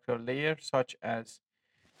semiconductor layer, such as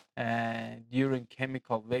during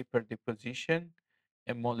chemical vapor deposition,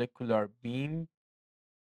 a molecular beam,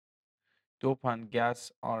 dopant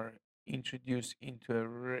gas are introduced into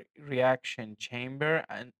a reaction chamber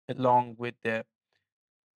and along with the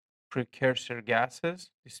precursor gases.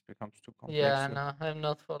 This becomes too complex Yeah. to. No, I'm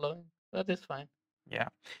not following. That is fine. Yeah.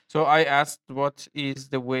 So I asked what is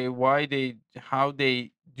the way, why they, how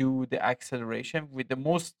they do the acceleration. With the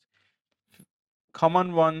most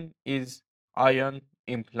common one is ion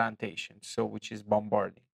implantation, so which is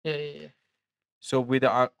bombarding. Yeah. Yeah. Yeah. So with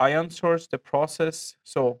the ion source, the process.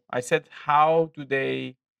 So I said, how do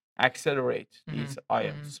they accelerate these Mhm. Mhm.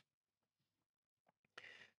 ions?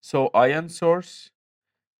 So ion source,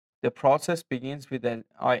 the process begins with an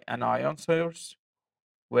ion source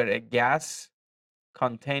where a gas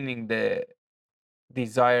containing the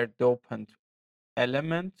desired dopant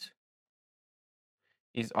element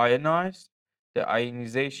is ionized. The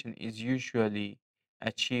ionization is usually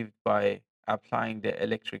achieved by applying the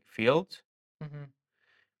electric field, Mhm.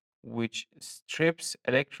 which strips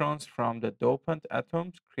electrons from the dopant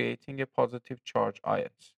atoms, creating a positive charge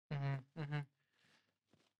ions. Mhm. Mhm.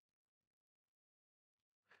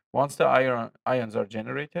 Once the ions are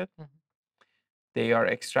generated, Mhm. they are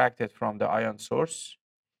extracted from the ion source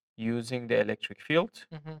using the electric field.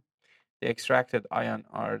 Mhm. The extracted ion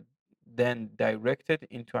are then directed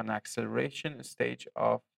into an acceleration stage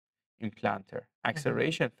of implanter. Mhm.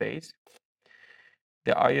 Acceleration phase,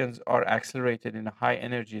 the ions are accelerated in high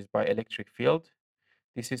energies by electric field.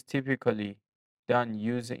 This is typically done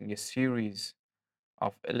using a series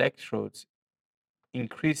of electrodes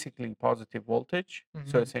increasingly positive voltage.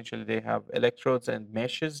 So Mhm. essentially they have electrodes and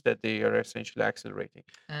meshes that they are essentially accelerating.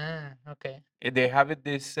 Ah. Okay. They have it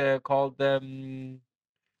this called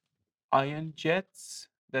ion jets,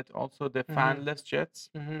 that also the Mhm. fanless jets.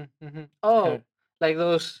 Mhm. Mhm. Uh, Oh, like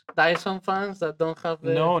those Dyson fans that don't have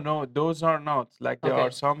the. no, those are not. Like there are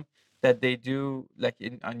Okay. some that they do, like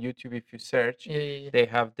in on YouTube if you search, Yeah. Yeah. Yeah. they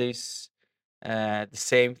have this the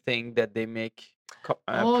same thing that they make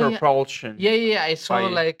Oh yeah. propulsion Yeah. Yeah. I saw by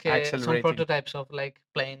like some accelerating. prototypes of like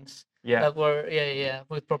planes Yeah. that were yeah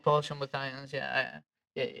with propulsion with ions. Yeah.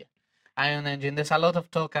 Yeah. Yeah. Ion engine. There's a lot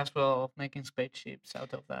of talk as well of making spaceships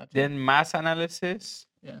out of that. Yeah. Then mass analysis,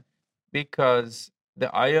 Yeah. because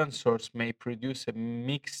the ion source may produce a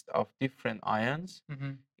mix of different ions,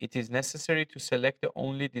 Mhm. it is necessary to select the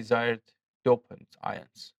only desired dopant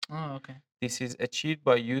ions. Oh, okay. This is achieved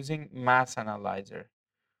by using mass analyzer,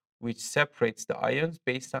 which separates the ions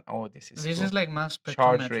based on, oh, this is This is cool, like mass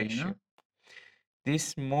charge spectrometry, you ratio. know?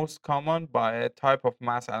 This most common by a type of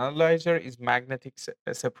mass analyzer is magnetic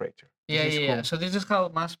separator. This Yeah, is yeah, yeah. cool. So this is how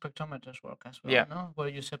mass spectrometers work as well, Yeah. no? Where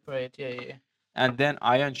you separate, yeah, yeah. And then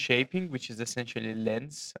ion shaping, which is essentially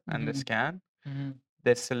lens and the Mm-hmm. scan. Mm-hmm.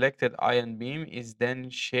 The selected ion beam is then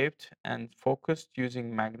shaped and focused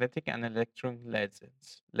using magnetic and electron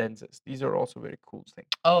lenses. These are also very cool things.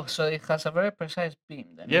 Oh, so it has a very precise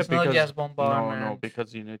beam then. Yeah, It's not because just no, bombardment.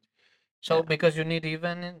 because you need. So Yeah, because you need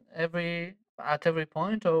even in every at every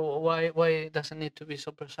point, or why does it need to be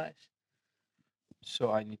so precise?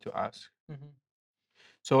 so I need to ask. Mm-hmm.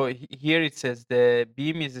 So here it says the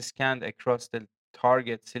beam is scanned across the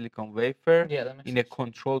target silicon wafer Yeah, that makes in a sense.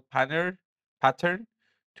 controlled pattern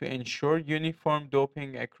to to ensure uniform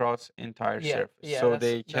doping across entire surface. Yeah, So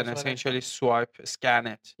they can that's what I essentially thought. scan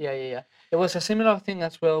it. Yeah. It was a similar thing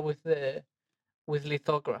as well with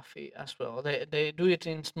lithography as well. They do it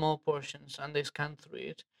in small portions and they scan through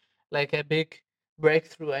it. Like a big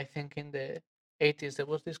breakthrough, I think in the 80s, there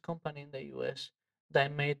was this company in the US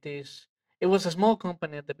that made this. It was a small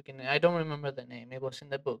company at the beginning. I don't remember the name. It was in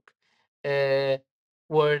the book, uh,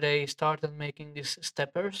 where they started making these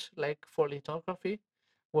steppers like for lithography,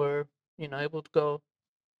 where it would go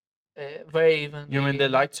very You mean the evenly.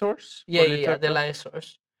 light source Yeah, for yeah, the lithography? light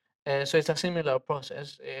source. So it's a similar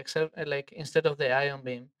process, except like instead of the ion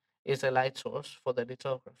beam, is a light source for the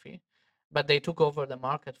lithography. But they took over the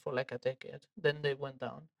market for like a decade. Then they went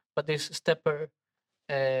down. But these stepper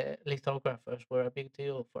lithographers were a big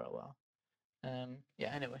deal for a while.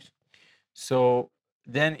 Yeah. Anyways. So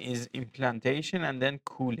then is implantation and then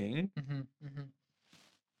cooling. Mm-hmm.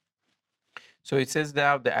 So it says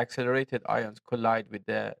that the accelerated ions collide with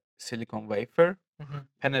the silicon wafer, Mm-hmm.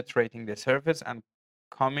 penetrating the surface and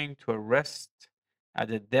coming to a rest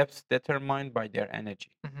at a depth determined by their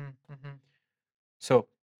energy. Mm-hmm. Mm-hmm. So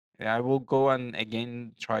I will go and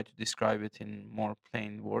again try to describe it in more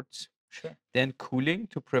plain words. Sure. Then cooling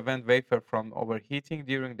to prevent wafer from overheating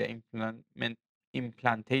during the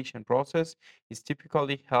implantation process is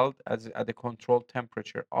typically held at a controlled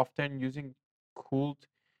temperature, often using cooled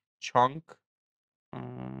chunk,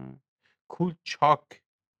 uh, cooled chalk,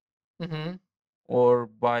 Mm-hmm. or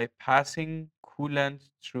by passing coolant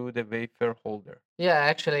through the wafer holder. Yeah,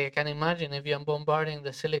 actually, I can imagine if you're bombarding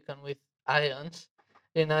the silicon with ions,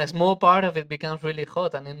 a small part of it becomes really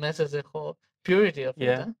hot and it messes the whole purity of it.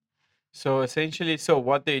 Yeah. Huh? So essentially, so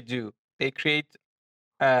what they do, they create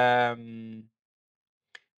um,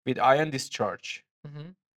 with ion discharge. Mm-hmm.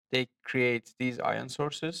 They create these ion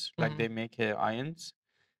sources, like Mm-hmm. they make ions.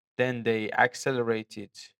 Then they accelerate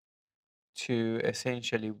it to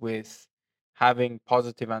essentially with having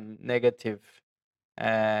positive and negative,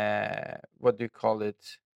 what do you call it?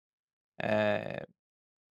 Uh,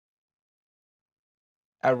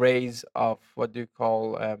 Arrays of what do you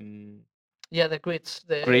call Yeah, the grids.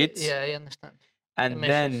 grids, Yeah, I understand. The and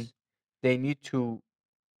then meshes. they need to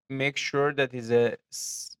make sure that is a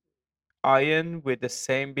ion with the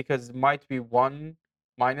same, because it might be one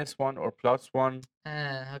minus one or plus one,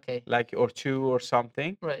 Ah, okay. like, or two or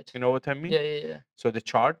something. Right. You know what I mean? Yeah. So the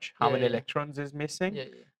charge, how Yeah, many yeah, electrons is missing, yeah.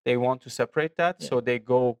 they want to separate that. Yeah. So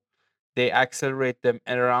they accelerate them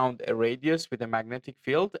around a radius with a magnetic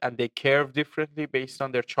field, and they curve differently based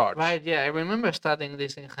on their charge. Right. Yeah, I remember studying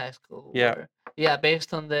this in high school. Yeah.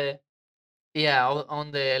 Based on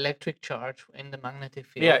on the electric charge in the magnetic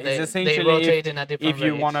field. Yeah, it's They essentially rotate in a different if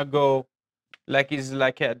you rate. want to go, like, it's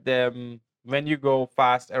like at the when you go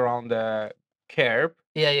fast around the curve,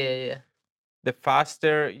 Yeah. the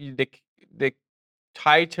faster the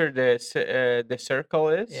tighter the circle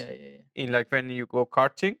is. Yeah. In, like, when you go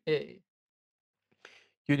karting, Yeah.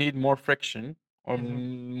 you need more friction or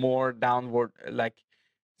more downward, like,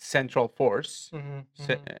 central force.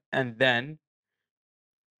 And then,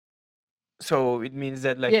 so it means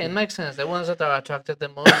that, like, Yeah, it makes sense. The ones that are attracted the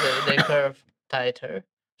most, they curve tighter,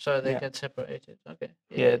 so they yeah, get separated. Okay.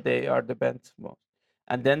 yeah, they are the bent most.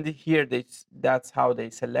 And then here that's how they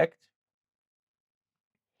select.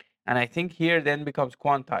 And I think here then becomes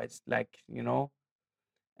quantized, like,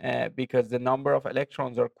 because the number of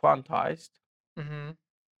electrons are quantized. Mm-hmm.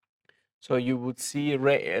 So you would see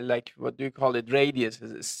like, what do you call it,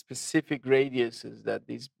 radiuses, specific radiuses that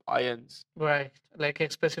these ions. Right, like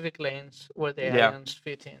specific lanes where the Yeah. ions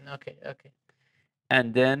fit in. Okay.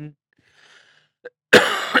 And then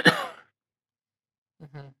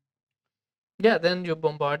Mm-hmm. Yeah, then you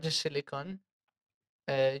bombard the silicon.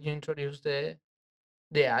 You introduce the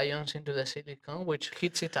ions into the silicon, which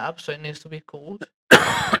heats it up, so it needs to be cooled.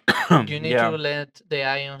 You need yeah, to let the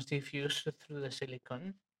ions diffuse through the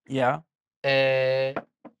silicon, yeah, uh,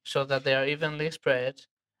 so that they are evenly spread,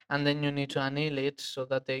 and then you need to anneal it so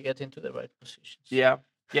that they get into the right positions. yeah.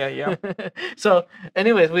 So,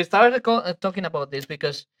 anyways, we started talking about this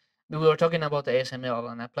because we were talking about the ASML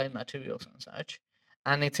and applied materials and such,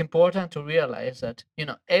 and it's important to realize that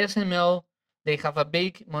ASML, they have a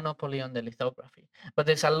big monopoly on the lithography, but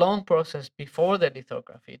there's a long process before the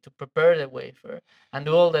lithography to prepare the wafer and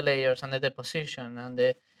do all the layers and the deposition and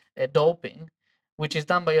the doping, which is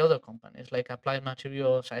done by other companies like Applied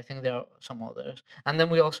Materials. I think there are some others. And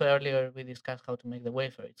then we also earlier we discussed how to make the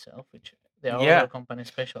wafer itself, which there are other Yeah. companies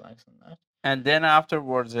specialized in that. And then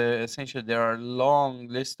afterwards, essentially, there are long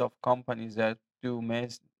list of companies that do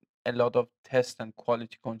a lot of test and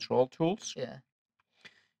quality control tools, Yeah.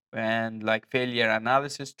 and like failure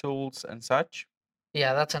analysis tools and such.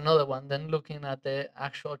 Yeah, that's another one. Then looking at the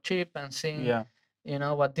actual chip and seeing, Yeah,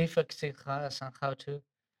 what defects it has and how to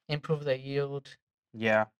improve the yield.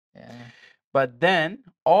 yeah. Yeah. But then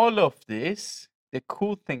all of this, the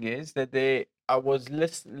cool thing is that I was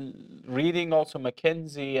reading also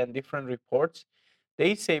McKinsey and different reports.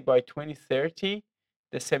 They say by 2030,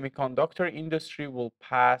 the semiconductor industry will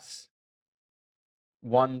pass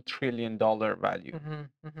 $1 trillion value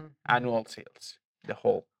annual sales, the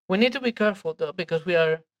whole. We need to be careful though, because we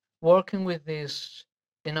are working with these,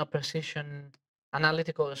 precision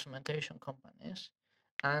analytical instrumentation companies,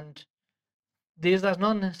 and this does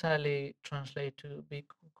not necessarily translate to big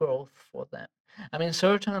growth for them. I mean,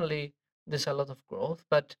 certainly there's a lot of growth,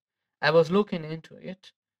 but I was looking into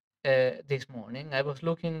it this morning. I was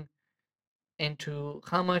looking into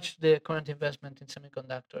how much the current investment in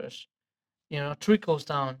semiconductors, trickles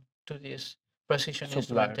down to this precision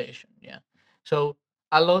Suppliers. instrumentation. Yeah. So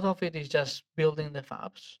a lot of it is just building the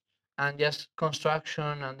fabs and just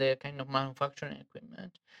construction and the kind of manufacturing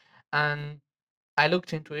equipment. And I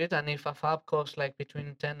looked into it, and if a fab costs like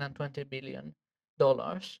between 10 and 20 billion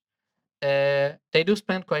dollars, they do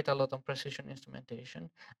spend quite a lot on precision instrumentation,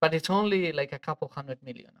 but it's only like a couple 100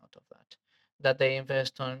 million out of that they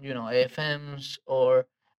invest on, AFMs or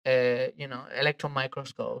electron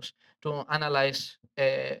microscopes to analyze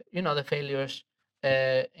the failures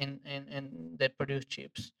in the produced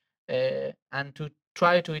chips, and to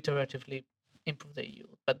try to iteratively improve the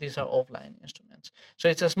yield. But these are offline instruments, so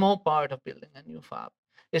it's a small part of building a new fab.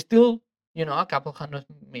 It's still, a couple 100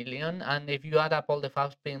 million. And if you add up all the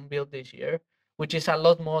fabs being built this year, which is a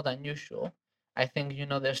lot more than usual, I think,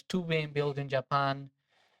 there's two being built in Japan.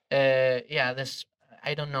 Yeah, there's,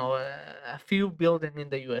 I don't know, a few building in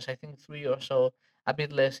the US. I think three or so, a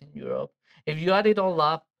bit less in Europe. If you add it all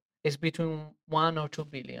up, it's between 1 or 2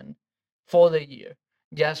 billion for the year,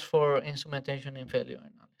 just for instrumentation and failure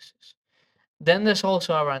analysis. Then there's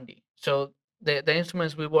also R&D. So the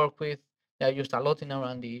instruments we work with, they are used a lot in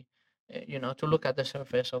R&D, to look at the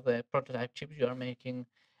surface of the prototype chips you are making,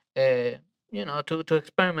 uh, to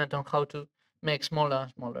experiment on how to make smaller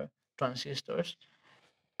and smaller transistors.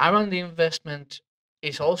 R&D investment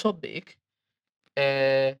is also big,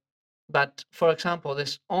 uh, but for example,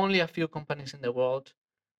 there's only a few companies in the world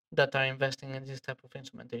that are investing in this type of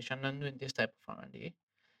instrumentation and doing this type of R&D.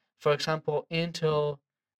 For example, Intel,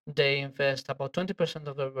 they invest about 20%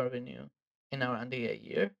 of their revenue in R&D a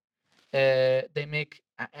year. They make,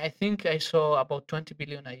 I think I saw about 20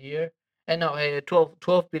 billion a year. No,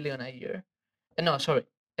 12 billion a year. No, sorry.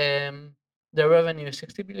 Um, their revenue is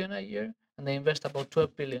 60 billion a year, and they invest about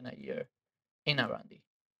 12 billion a year in R&D.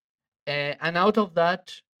 And out of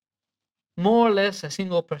that, more or less a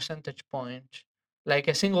single percentage point, like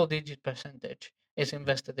a single digit percentage, is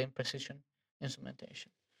invested in precision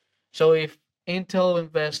instrumentation. So if Intel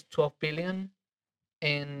invests 12 billion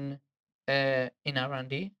in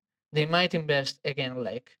R&D, they might invest again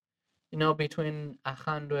like, between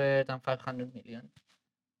 100 and 500 million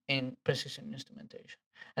in precision instrumentation.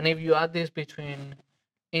 And if you add this between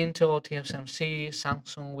Intel, TSMC,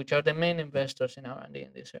 Samsung, which are the main investors in R&D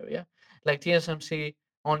in this area, like TSMC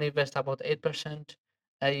only invest about 8%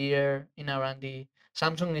 a year in R&D.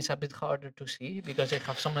 Samsung is a bit harder to see because they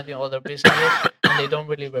have so many other businesses and they don't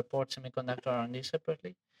really report semiconductor R&D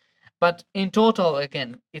separately. But in total,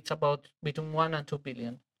 again, it's about between 1 and 2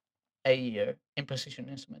 billion a year in precision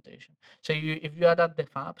instrumentation. So if you add up the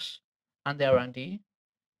fabs and the R&D,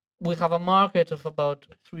 we have a market of about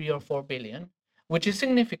 3 or 4 billion, which is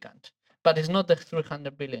significant, but it's not the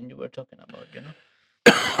 300 billion you were talking about.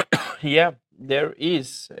 Yeah, there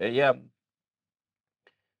is. Yeah,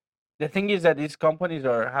 the thing is that these companies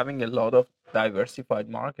are having a lot of diversified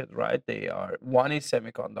market, right? They are one is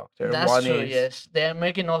semiconductor, That's one true. is Yes, they are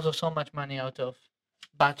making also so much money out of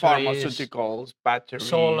batteries, pharmaceuticals, batteries,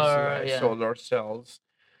 solar. right? Yeah, Solar cells,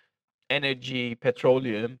 energy,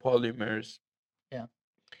 petroleum, polymers, yeah.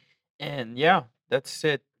 and yeah, that's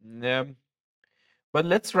it. But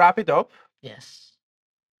let's wrap it up. Yes.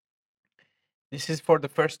 This is for the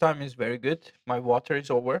first time is very good. My water is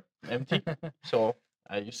over empty, so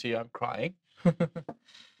you see I'm crying.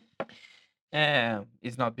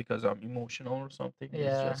 It's not because I'm emotional or something. It's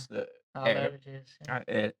Yeah, just the air. allergies. Yeah.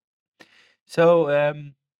 Air. So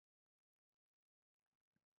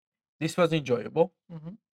this was enjoyable.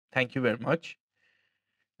 Hmm. Thank you very much.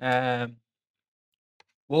 Um,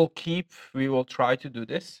 we will try to do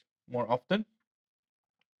this more often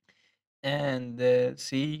and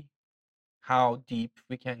see how deep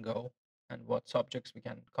we can go and what subjects we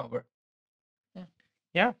can cover. Yeah.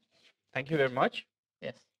 Yeah. Thank you very much.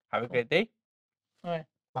 Yes. Have a Cool. great day. All right.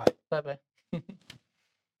 Bye. Bye bye.